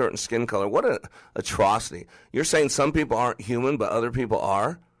if you're a certain skin color. What an atrocity. You're saying some people aren't human, but other people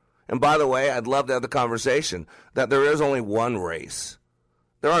are? And by the way, I'd love to have the conversation that there is only one race.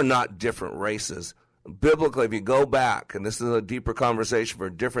 There are not different races. Biblically, if you go back, and this is a deeper conversation for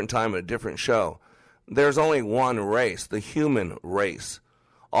a different time, a different show, there's only one race, the human race.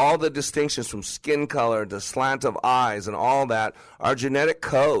 All the distinctions from skin color to slant of eyes and all that are genetic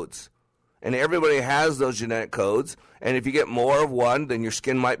codes. And everybody has those genetic codes. And if you get more of one, then your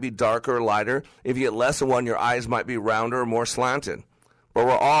skin might be darker or lighter. If you get less of one, your eyes might be rounder or more slanted. But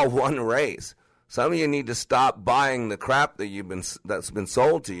we're all one race. Some of you need to stop buying the crap that's been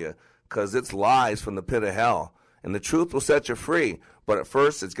sold to you, because it's lies from the pit of hell. And the truth will set you free, but at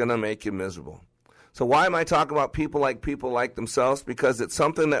first it's going to make you miserable. So why am I talking about people like themselves? Because it's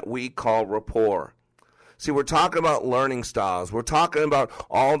something that we call rapport. See, we're talking about learning styles. We're talking about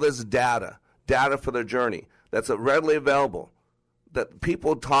all this data for their journey that's readily available, that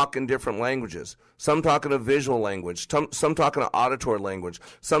people talk in different languages. Some talk in a visual language, some talk in an auditory language,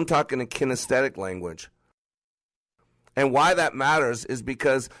 some talk in a kinesthetic language. And why that matters is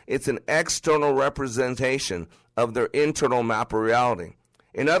because it's an external representation of their internal map of reality.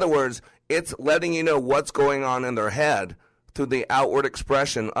 In other words, it's letting you know what's going on in their head through the outward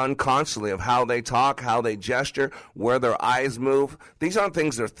expression unconsciously of how they talk, how they gesture, where their eyes move. These aren't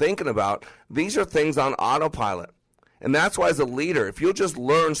things they're thinking about. These are things on autopilot. And that's why as a leader, if you'll just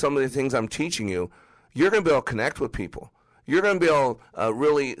learn some of the things I'm teaching you, you're going to be able to connect with people. You're going to be able to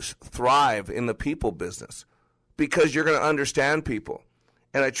really thrive in the people business because you're going to understand people.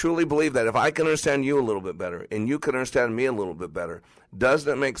 And I truly believe that if I can understand you a little bit better and you can understand me a little bit better,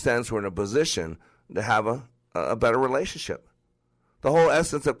 doesn't it make sense we're in a position to have a better relationship? The whole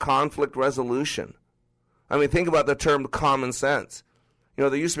essence of conflict resolution. I mean, think about the term common sense. You know,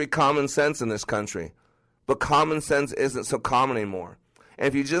 there used to be common sense in this country, but common sense isn't so common anymore. And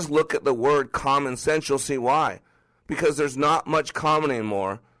if you just look at the word common sense, you'll see why. Because there's not much common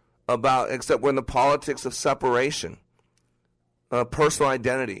anymore except we're in the politics of separation, personal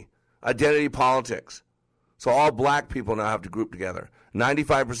identity politics. So all black people now have to group together.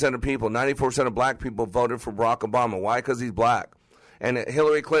 95% of people, 94% of black people voted for Barack Obama. Why? Because he's black. And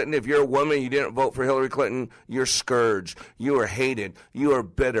Hillary Clinton, if you're a woman, you didn't vote for Hillary Clinton, you're scourged. You are hated. You are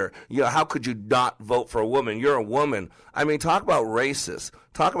bitter. How could you not vote for a woman? You're a woman. I mean, talk about racist.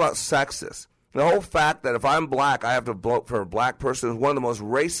 Talk about sexist. The whole fact that if I'm black, I have to vote for a black person is one of the most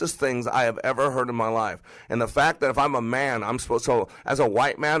racist things I have ever heard in my life. And the fact that if I'm a man, as a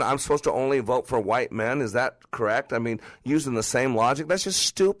white man, I'm supposed to only vote for white men, is that correct? I mean, using the same logic, that's just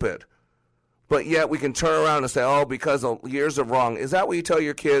stupid. But yet we can turn around and say, oh, because of years of wrong. Is that what you tell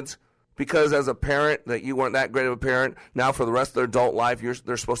your kids? Because as a parent that you weren't that great of a parent, now for the rest of their adult life,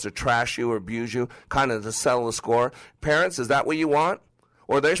 they're supposed to trash you or abuse you, kind of to settle the score. Parents, is that what you want?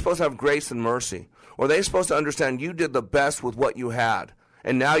 Or are they supposed to have grace and mercy? Or are they supposed to understand you did the best with what you had,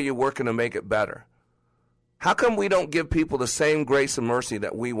 and now you're working to make it better? How come we don't give people the same grace and mercy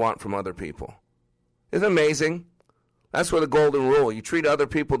that we want from other people? Isn't it amazing? That's where the golden rule. You treat other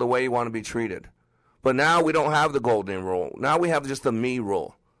people the way you want to be treated. But now we don't have the golden rule. Now we have just the me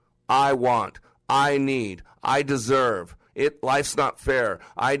rule. I want. I need. I deserve. Life's not fair.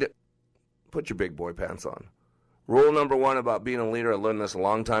 Put your big boy pants on. Rule number one about being a leader, I learned this a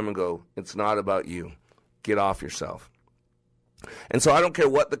long time ago. It's not about you. Get off yourself. And so I don't care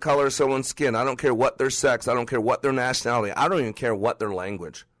what the color of someone's skin. I don't care what their sex. I don't care what their nationality. I don't even care what their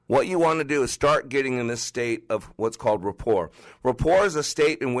language. What you want to do is start getting in this state of what's called rapport. Rapport is a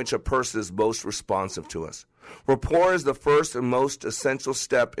state in which a person is most responsive to us. Rapport is the first and most essential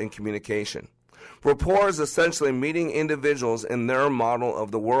step in communication. Rapport is essentially meeting individuals in their model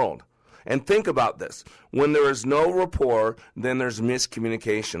of the world. And think about this. When there is no rapport, then there's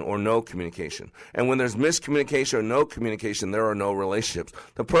miscommunication or no communication. And when there's miscommunication or no communication, there are no relationships.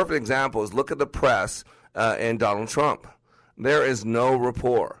 The perfect example is look at the press and Donald Trump. There is no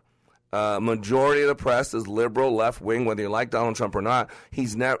rapport. Majority of the press is liberal, left-wing, whether you like Donald Trump or not.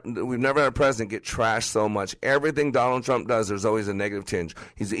 We've never had a president get trashed so much. Everything Donald Trump does, there's always a negative tinge.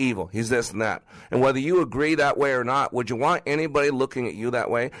 He's evil. He's this and that. And whether you agree that way or not, would you want anybody looking at you that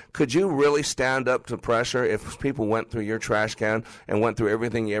way? Could you really stand up to pressure if people went through your trash can and went through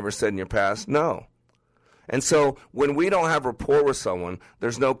everything you ever said in your past? No. And so when we don't have rapport with someone,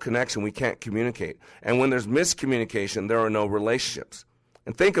 there's no connection. We can't communicate. And when there's miscommunication, there are no relationships.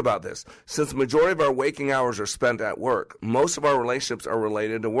 And think about this. Since the majority of our waking hours are spent at work, most of our relationships are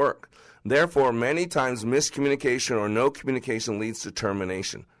related to work. Therefore, many times miscommunication or no communication leads to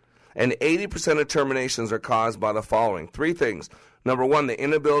termination. And 80% of terminations are caused by the following. 3 things. Number 1, the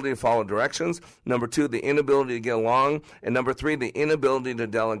inability to follow directions. Number 2, the inability to get along. And number 3, the inability to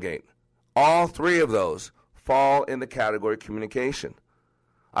delegate. All 3 of those fall in the category of communication.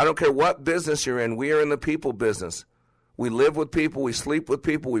 I don't care what business you're in. We are in the people business. We live with people. We sleep with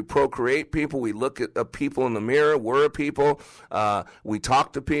people. We procreate people. We look at people in the mirror. We're a people. We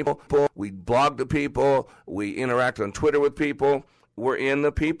talk to people. We blog to people. We interact on Twitter with people. We're in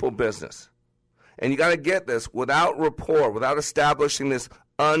the people business. And you got to get this. Without rapport, without establishing this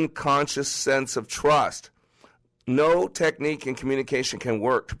unconscious sense of trust, no technique in communication can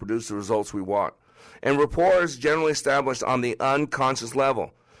work to produce the results we want. And rapport is generally established on the unconscious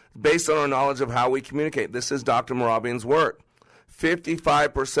level, based on our knowledge of how we communicate. This is Dr. Mehrabian's work.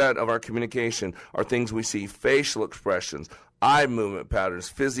 55% of our communication are things we see: facial expressions, eye movement patterns,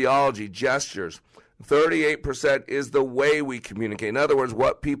 physiology, gestures. 38% is the way we communicate. In other words,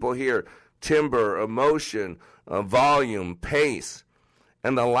 what people hear: timbre, emotion, volume, pace.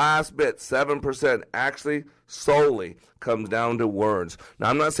 And the last bit, 7%, actually solely comes down to words. Now,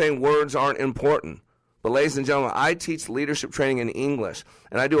 I'm not saying words aren't important, but ladies and gentlemen, I teach leadership training in English,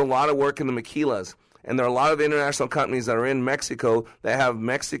 and I do a lot of work in the maquilas. And there are a lot of international companies that are in Mexico that have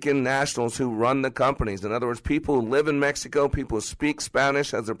Mexican nationals who run the companies. In other words, people who live in Mexico, people who speak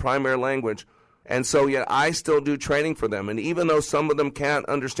Spanish as their primary language, And so yet I still do training for them. And even though some of them can't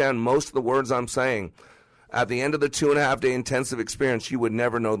understand most of the words I'm saying, at the end of the 2.5-day intensive experience, you would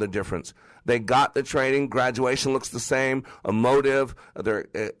never know the difference. They got the training. Graduation looks the same. A motive. They're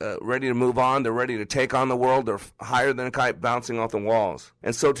ready to move on. They're ready to take on the world. They're higher than a kite bouncing off the walls.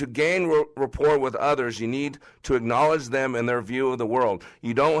 And so to gain rapport with others, you need to acknowledge them and their view of the world.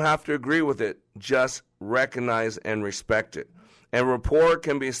 You don't have to agree with it. Just recognize and respect it. And rapport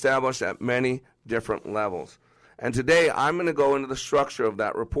can be established at many different levels. And today, I'm going to go into the structure of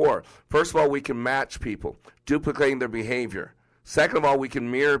that rapport. First of all, we can match people, duplicating their behavior. Second of all, we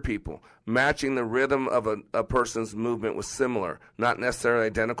can mirror people, matching the rhythm of a person's movement with similar, not necessarily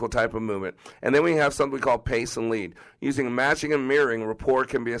identical type of movement. And then we have something we call pace and lead. Using matching and mirroring, rapport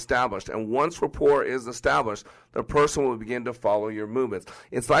can be established. And once rapport is established, the person will begin to follow your movements.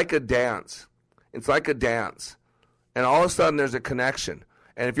 It's like a dance. It's like a dance. And all of a sudden, there's a connection.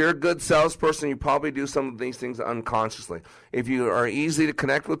 And if you're a good salesperson, you probably do some of these things unconsciously. If you are easy to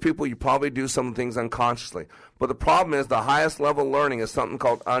connect with people, you probably do some of the things unconsciously. But the problem is the highest level of learning is something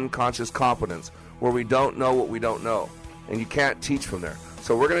called unconscious competence, where we don't know what we don't know. And you can't teach from there.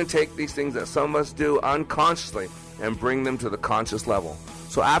 So we're going to take these things that some of us do unconsciously and bring them to the conscious level.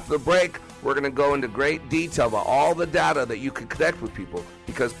 So after the break, we're going to go into great detail about all the data that you can connect with people,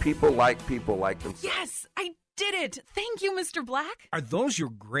 because people like themselves. Yes, I did it! Thank you, Mr. Black. Are those your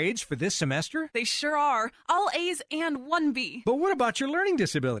grades for this semester? They sure are. All A's and 1 B. But what about your learning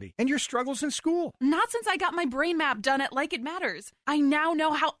disability and your struggles in school? Not since I got my brain map done at Like It Matters. I now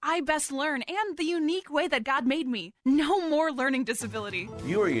know how I best learn and the unique way that God made me. No more learning disability.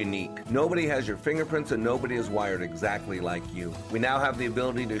 You are unique. Nobody has your fingerprints and nobody is wired exactly like you. We now have the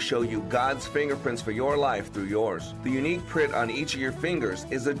ability to show you God's fingerprints for your life through yours. The unique print on each of your fingers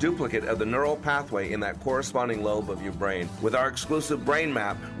is a duplicate of the neural pathway in that corresponding lobe of your brain. With our exclusive brain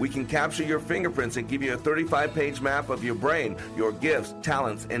map, we can capture your fingerprints and give you a 35-page map of your brain, your gifts,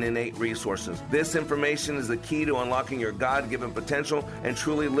 talents, and innate resources. This information is the key to unlocking your God-given potential and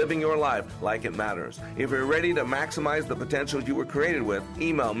truly living your life like it matters. If you're ready to maximize the potential you were created with,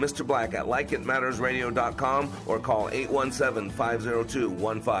 email Mr. Black at likeitmattersradio.com or call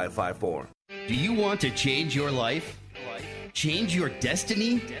 817-502-1554. Do you want to change your life? Change your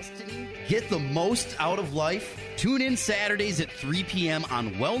destiny? Get the most out of life? Tune in Saturdays at 3 p.m.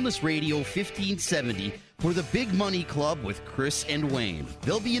 on Wellness Radio 1570 for the Big Money Club with Chris and Wayne.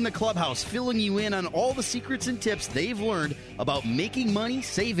 They'll be in the clubhouse filling you in on all the secrets and tips they've learned about making money,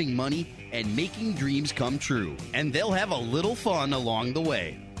 saving money, and making dreams come true. And they'll have a little fun along the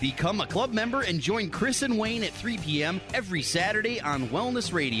way. Become a club member and join Chris and Wayne at 3 p.m. every Saturday on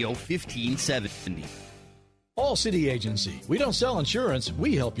Wellness Radio 1570. All City Agency. We don't sell insurance,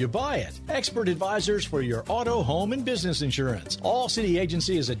 we help you buy it. Expert advisors for your auto, home, and business insurance. All City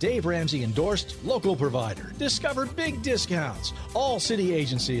Agency is a Dave Ramsey endorsed local provider. Discover big discounts. All City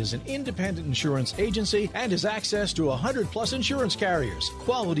Agency is an independent insurance agency and has access to 100+ insurance carriers.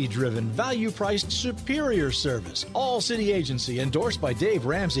 Quality driven, value priced, superior service. All City Agency endorsed by Dave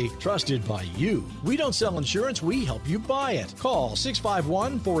Ramsey, trusted by you. We don't sell insurance, we help you buy it. Call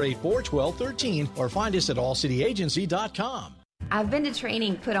 651-484-1213 or find us at allcityagency.com. I've been to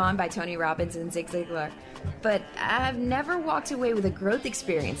training put on by Tony Robbins and Zig Ziglar, but I've never walked away with a growth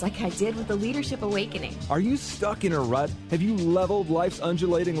experience like I did with the Leadership Awakening. Are you stuck in a rut? Have you leveled life's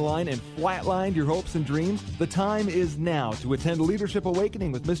undulating line and flatlined your hopes and dreams? The time is now to attend Leadership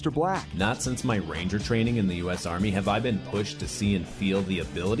Awakening with Mr. Black. Not since my Ranger training in the U.S. Army have I been pushed to see and feel the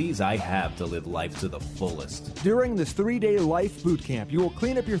abilities I have to live life to the fullest. During this 3-day life boot camp, you will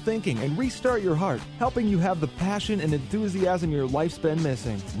clean up your thinking and restart your heart, helping you have the passion and enthusiasm your life's been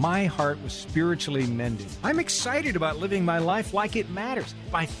missing. My heart was spiritually mended. I'm excited about living my life like it matters.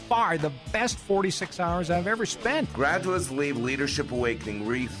 By far the best 46 hours I've ever spent. Graduates leave Leadership Awakening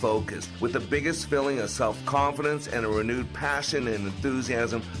refocused with the biggest feeling of self-confidence and a renewed passion and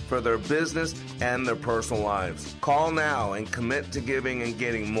enthusiasm for their business and their personal lives. Call now and commit to giving and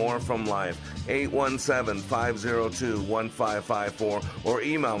getting more from life. 817-502-1554 or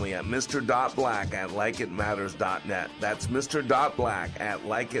email me at mr.black@likeitmatters.net. That's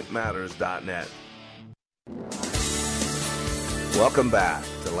mr.black@likeitmatters.net. Welcome back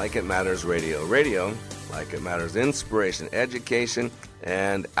to Like It Matters Radio. Radio, like it matters, inspiration, education,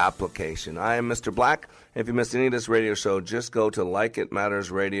 and application. I am Mr. Black, If you missed any of this radio show, just go to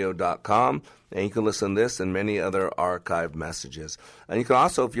likeitmattersradio.com, and you can listen to this and many other archived messages. And you can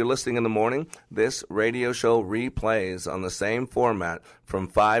also, if you're listening in the morning, this radio show replays on the same format from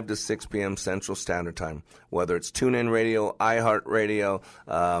 5 to 6 p.m. Central Standard Time, whether it's TuneIn Radio, iHeartRadio,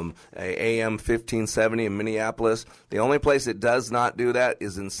 AM 1570 in Minneapolis. The only place it does not do that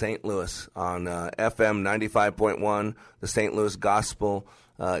is in St. Louis on FM 95.1, the St. Louis Gospel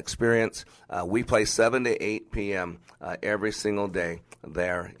Experience. We play 7 to 8 p.m. Every single day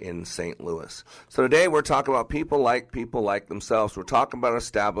there in St. Louis. So today we're talking about people like themselves. We're talking about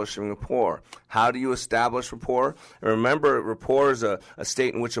establishing rapport. How do you establish rapport? And remember, rapport is a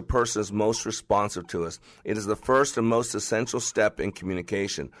state in which a person is most responsive to us. It is the first and most essential step in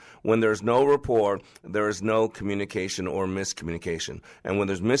communication. When there's no rapport, there is no communication or miscommunication. And when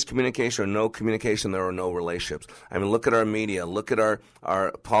there's miscommunication or no communication, there are no relationships. I mean, look at our media. Look at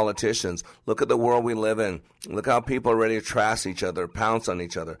our politicians. Look at the world we live in. Look how people are ready to trash each other, pounce on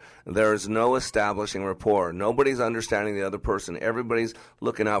each other. There is no establishing rapport. Nobody's understanding the other person. Everybody's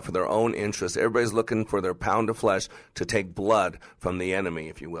looking out for their own interests. Everybody's looking for their pound of flesh to take blood from the enemy,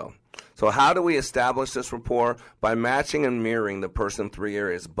 if you will. So how do we establish this rapport? By matching and mirroring the person in 3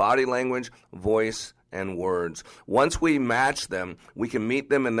 areas: body language, voice, and words. Once we match them, we can meet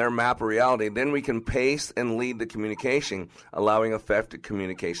them in their map of reality. Then we can pace and lead the communication, allowing effective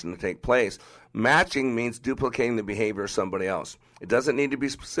communication to take place. Matching means duplicating the behavior of somebody else. It doesn't need to be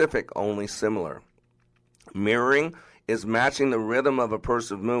specific, only similar. Mirroring is matching the rhythm of a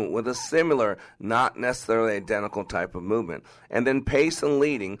person's movement with a similar, not necessarily identical type of movement. And then pace and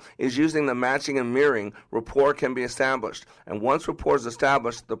leading is using the matching and mirroring. Rapport can be established. And once rapport is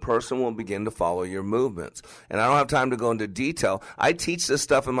established, the person will begin to follow your movements. And I don't have time to go into detail. I teach this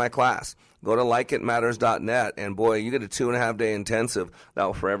stuff in my class. Go to likeitmatters.net, and boy, you get a 2.5-day intensive that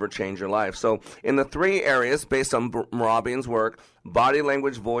will forever change your life. So in the 3 areas, based on Mehrabian's work, body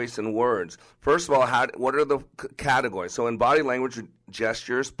language, voice, and words. First of all, what are the categories? So in body language,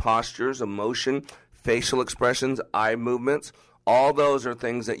 gestures, postures, emotion, facial expressions, eye movements, all those are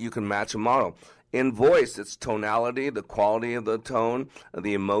things that you can match and model. In voice, it's tonality, the quality of the tone,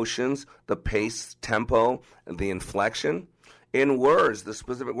 the emotions, the pace, tempo, the inflection. In words, the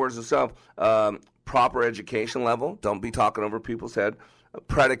specific words themselves, proper education level. Don't be talking over people's head.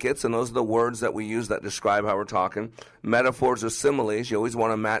 Predicates, and those are the words that we use that describe how we're talking. Metaphors or similes. You always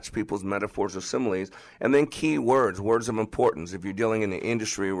want to match people's metaphors or similes. And then key words, words of importance, if you're dealing in the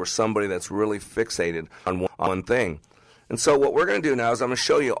industry or somebody that's really fixated on one thing. And so what we're going to do now is I'm going to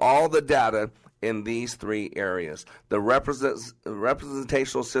show you all the data in these 3 areas. The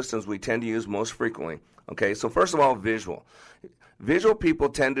representational systems we tend to use most frequently. Okay, so first of all, visual. Visual people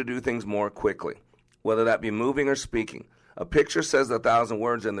tend to do things more quickly, whether that be moving or speaking. A picture says 1,000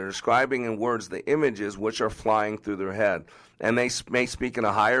 words, and they're describing in words the images which are flying through their head. And they may speak in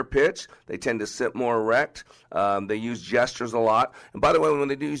a higher pitch. They tend to sit more erect. They use gestures a lot. And by the way, when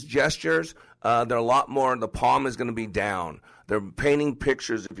they use gestures, they're a lot more, the palm is going to be down. They're painting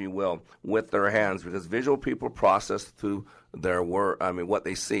pictures, if you will, with their hands, because visual people process through their what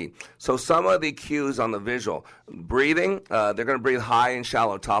they see. So some of the cues on the visual: breathing, they're going to breathe high and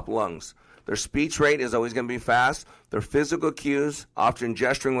shallow, top lungs. Their speech rate is always going to be fast. Their physical cues, often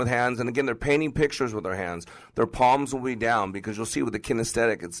gesturing with hands, and again, they're painting pictures with their hands. Their palms will be down, because you'll see with the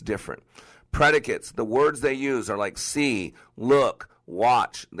kinesthetic, it's different. Predicates, the words they use are like see, look,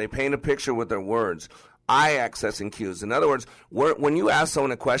 watch. They paint a picture with their words. Eye accessing cues. In other words, when you ask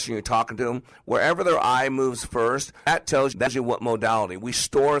someone a question, you're talking to them, wherever their eye moves first, that tells you what modality. We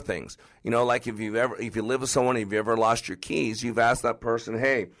store things. You know, like if you live with someone, if you ever lost your keys, you've asked that person,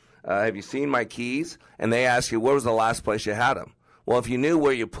 hey, have you seen my keys? And they ask you, where was the last place you had them? Well, if you knew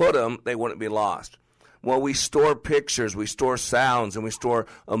where you put them, they wouldn't be lost. Well, we store pictures, we store sounds, and we store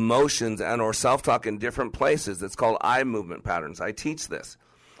emotions and or self-talk in different places. It's called eye movement patterns. I teach this.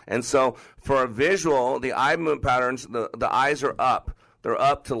 And so for a visual, the eye movement patterns, the eyes are up. They're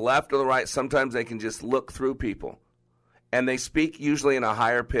up to the left or the right. Sometimes they can just look through people. And they speak usually in a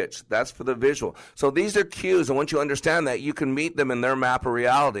higher pitch. That's for the visual. So these are cues, and once you understand that, you can meet them in their map of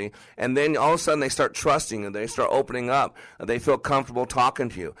reality, and then all of a sudden they start trusting you. They start opening up. They feel comfortable talking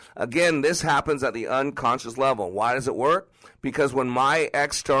to you. Again, this happens at the unconscious level. Why does it work? Because when my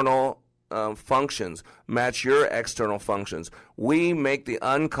external functions match your external functions, we make the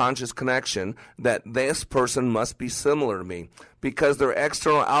unconscious connection that this person must be similar to me. Because their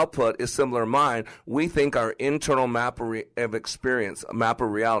external output is similar to mine, we think our internal map of experience, map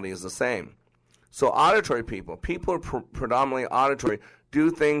of reality, is the same. So auditory people who are predominantly auditory,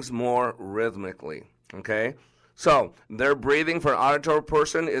 do things more rhythmically, okay? So their breathing for an auditory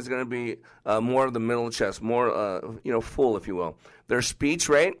person is going to be more of the middle of the chest, more full, if you will. Their speech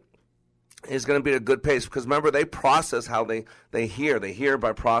rate is going to be at a good pace because, remember, they process how they hear. They hear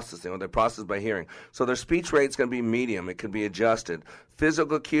by processing, or they process by hearing. So their speech rate is going to be medium. It can be adjusted.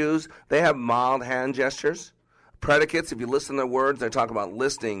 Physical cues, they have mild hand gestures. Predicates, if you listen to their words, they talk about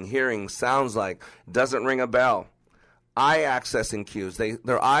listening, hearing, sounds like, doesn't ring a bell. Eye accessing cues.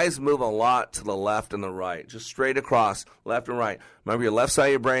 Their eyes move a lot to the left and the right, just straight across, left and right. Remember, your left side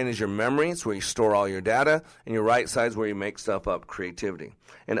of your brain is your memory. It's where you store all your data, and your right side is where you make stuff up, creativity.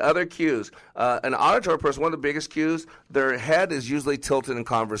 And other cues. An auditory person, one of the biggest cues, their head is usually tilted in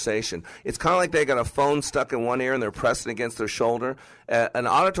conversation. It's kind of like they got a phone stuck in one ear and they're pressing against their shoulder. An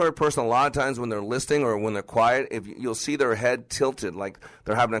auditory person, a lot of times when they're listening or when they're quiet, you'll see their head tilted like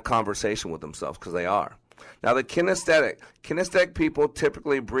they're having a conversation with themselves, because they are. Now, the kinesthetic people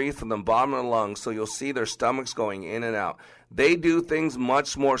typically breathe from the bottom of the lungs, so you'll see their stomachs going in and out. They do things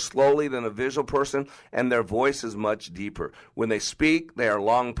much more slowly than a visual person, and their voice is much deeper. When they speak, there are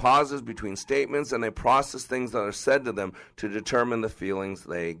long pauses between statements, and they process things that are said to them to determine the feelings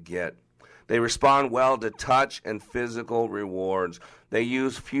they get. They respond well to touch and physical rewards. They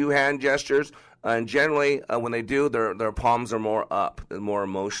use few hand gestures, and generally, when they do, their palms are more up and more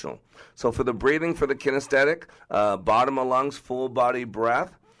emotional. So for the breathing, for the kinesthetic, bottom of lungs, full body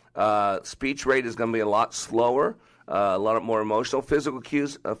breath. Speech rate is going to be a lot slower, a lot more emotional. Physical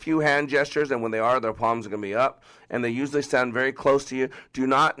cues, a few hand gestures, and when they are, their palms are going to be up. And they usually stand very close to you. Do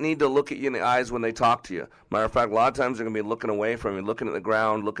not need to look at you in the eyes when they talk to you. Matter of fact, a lot of times they're going to be looking away from you, looking at the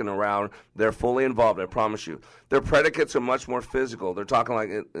ground, looking around. They're fully involved, I promise you. Their predicates are much more physical. They're talking like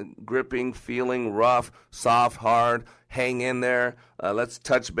gripping, feeling, rough, soft, hard, hang in there. Let's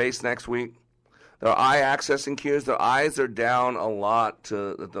touch base next week. Their eye accessing cues, their eyes are down a lot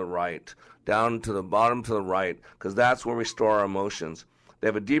to the right, down to the bottom to the right, because that's where we store our emotions. They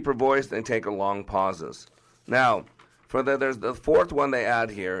have a deeper voice, they take long pauses. Now, there's the fourth one they add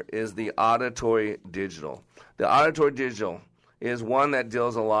here is the auditory digital. The auditory digital is one that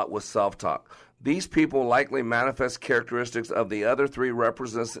deals a lot with self-talk. These people likely manifest characteristics of the other three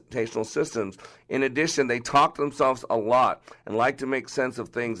representational systems. In addition, they talk to themselves a lot and like to make sense of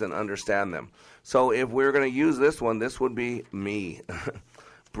things and understand them. So if we're going to use this one, this would be me.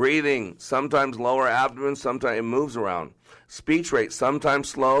 Breathing, sometimes lower abdomen, sometimes it moves around. Speech rate, sometimes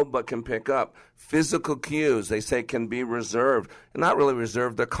slow but can pick up. Physical cues, they say, can be reserved. They're not really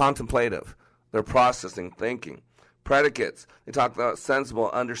reserved, they're contemplative. They're processing, thinking. Predicates, they talk about sensible,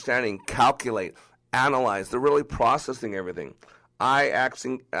 understanding, calculate, analyze. They're really processing everything. Eye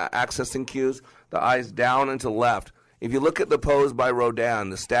accessing cues, the eyes down and to left. If you look at the pose by Rodin,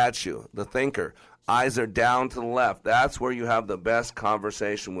 the statue, the thinker, eyes are down to the left. That's where you have the best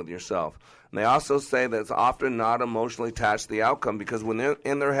conversation with yourself. And they also say that it's often not emotionally attached to the outcome because when they're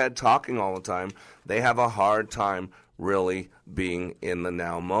in their head talking all the time, they have a hard time really being in the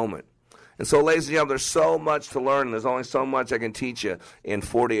now moment. And so, ladies and gentlemen, there's so much to learn. And there's only so much I can teach you in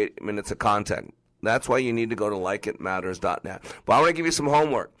 48 minutes of content. That's why you need to go to likeitmatters.net. But I want to give you some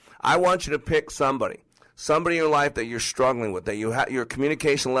homework. I want you to pick somebody in your life that you're struggling with, that your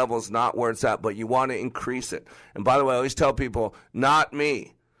communication level is not where it's at, but you want to increase it. And by the way, I always tell people, not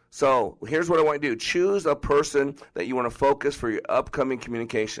me. So here's what I want you to do. Choose a person that you want to focus for your upcoming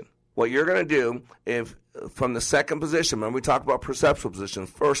communication. What you're going to do, if from the second position, remember we talked about perceptual position.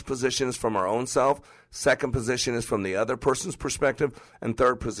 First position is from our own self. Second position is from the other person's perspective. And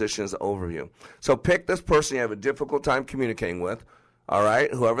third position is overview. So pick this person you have a difficult time communicating with, all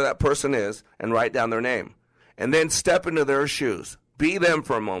right, whoever that person is, and write down their name. And then step into their shoes. Be them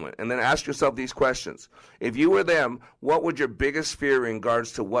for a moment, and then ask yourself these questions. If you were them, what would your biggest fear in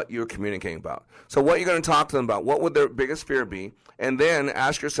regards to what you're communicating about? So what you're going to talk to them about, what would their biggest fear be? And then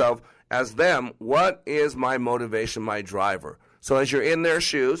ask yourself, as them, what is my motivation, my driver? So as you're in their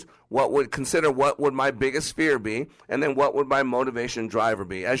shoes, what would my biggest fear be? And then what would my motivation driver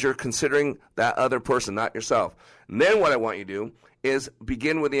be? As you're considering that other person, not yourself. And then what I want you to do is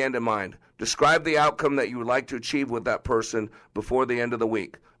begin with the end in mind. Describe the outcome that you would like to achieve with that person before the end of the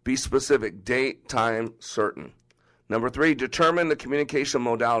week. Be specific, date, time, certain. Number 3, determine the communication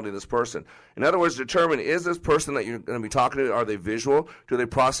modality of this person. In other words, determine, is this person that you're going to be talking to, are they visual? Do they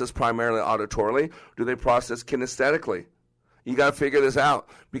process primarily auditorily? Do they process kinesthetically? You got to figure this out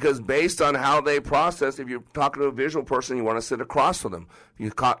because based on how they process, if you're talking to a visual person, you want to sit across from them. If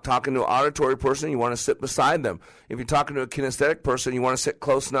you're talking to an auditory person, you want to sit beside them. If you're talking to a kinesthetic person, you want to sit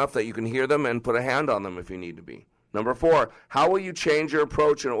close enough that you can hear them and put a hand on them if you need to be. Number 4, how will you change your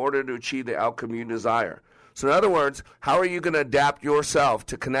approach in order to achieve the outcome you desire? So in other words, how are you going to adapt yourself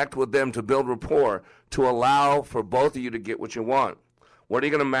to connect with them, to build rapport, to allow for both of you to get what you want? What are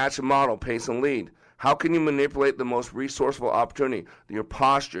you going to match and model, pace and lead? How can you manipulate the most resourceful opportunity? Your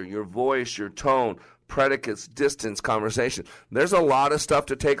posture, your voice, your tone, predicates, distance, conversation. There's a lot of stuff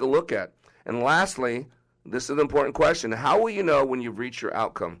to take a look at. And lastly, this is an important question. How will you know when you've reached your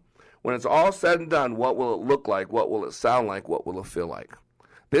outcome? When it's all said and done, what will it look like? What will it sound like? What will it feel like?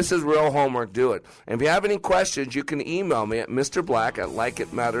 This is real homework. Do it. And if you have any questions, you can email me at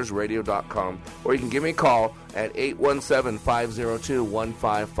mrblack@likeitmattersradio.com, or you can give me a call at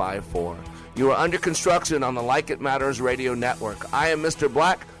 817-502-1554. You are under construction on the Like It Matters Radio Network. I am Mr.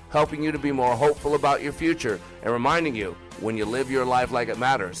 Black, helping you to be more hopeful about your future and reminding you, when you live your life like it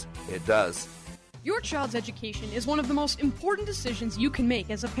matters, it does. Your child's education is one of the most important decisions you can make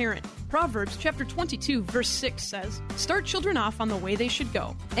as a parent. Proverbs chapter 22, verse 6 says, "Start children off on the way they should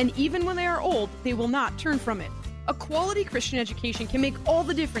go, and even when they are old, they will not turn from it." A quality Christian education can make all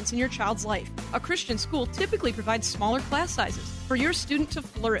the difference in your child's life. A Christian school typically provides smaller class sizes for your student to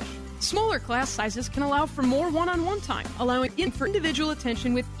flourish. Smaller class sizes can allow for more one-on-one time, allowing for individual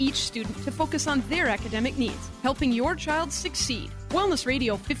attention with each student to focus on their academic needs, helping your child succeed. Wellness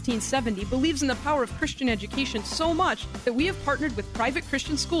Radio 1570 believes in the power of Christian education so much that we have partnered with private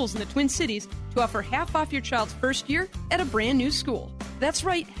Christian schools in the Twin Cities to offer half off your child's first year at a brand new school. That's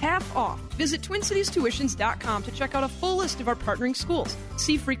right, half off. Visit TwinCitiesTuitions.com to check out a full list of our partnering schools,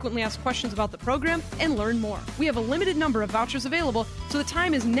 see frequently asked questions about the program, and learn more. We have a limited number of vouchers available, so the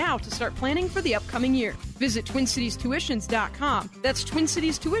time is now to start planning for the upcoming year. Visit TwinCitiesTuitions.com. That's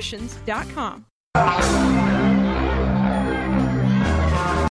TwinCitiesTuitions.com.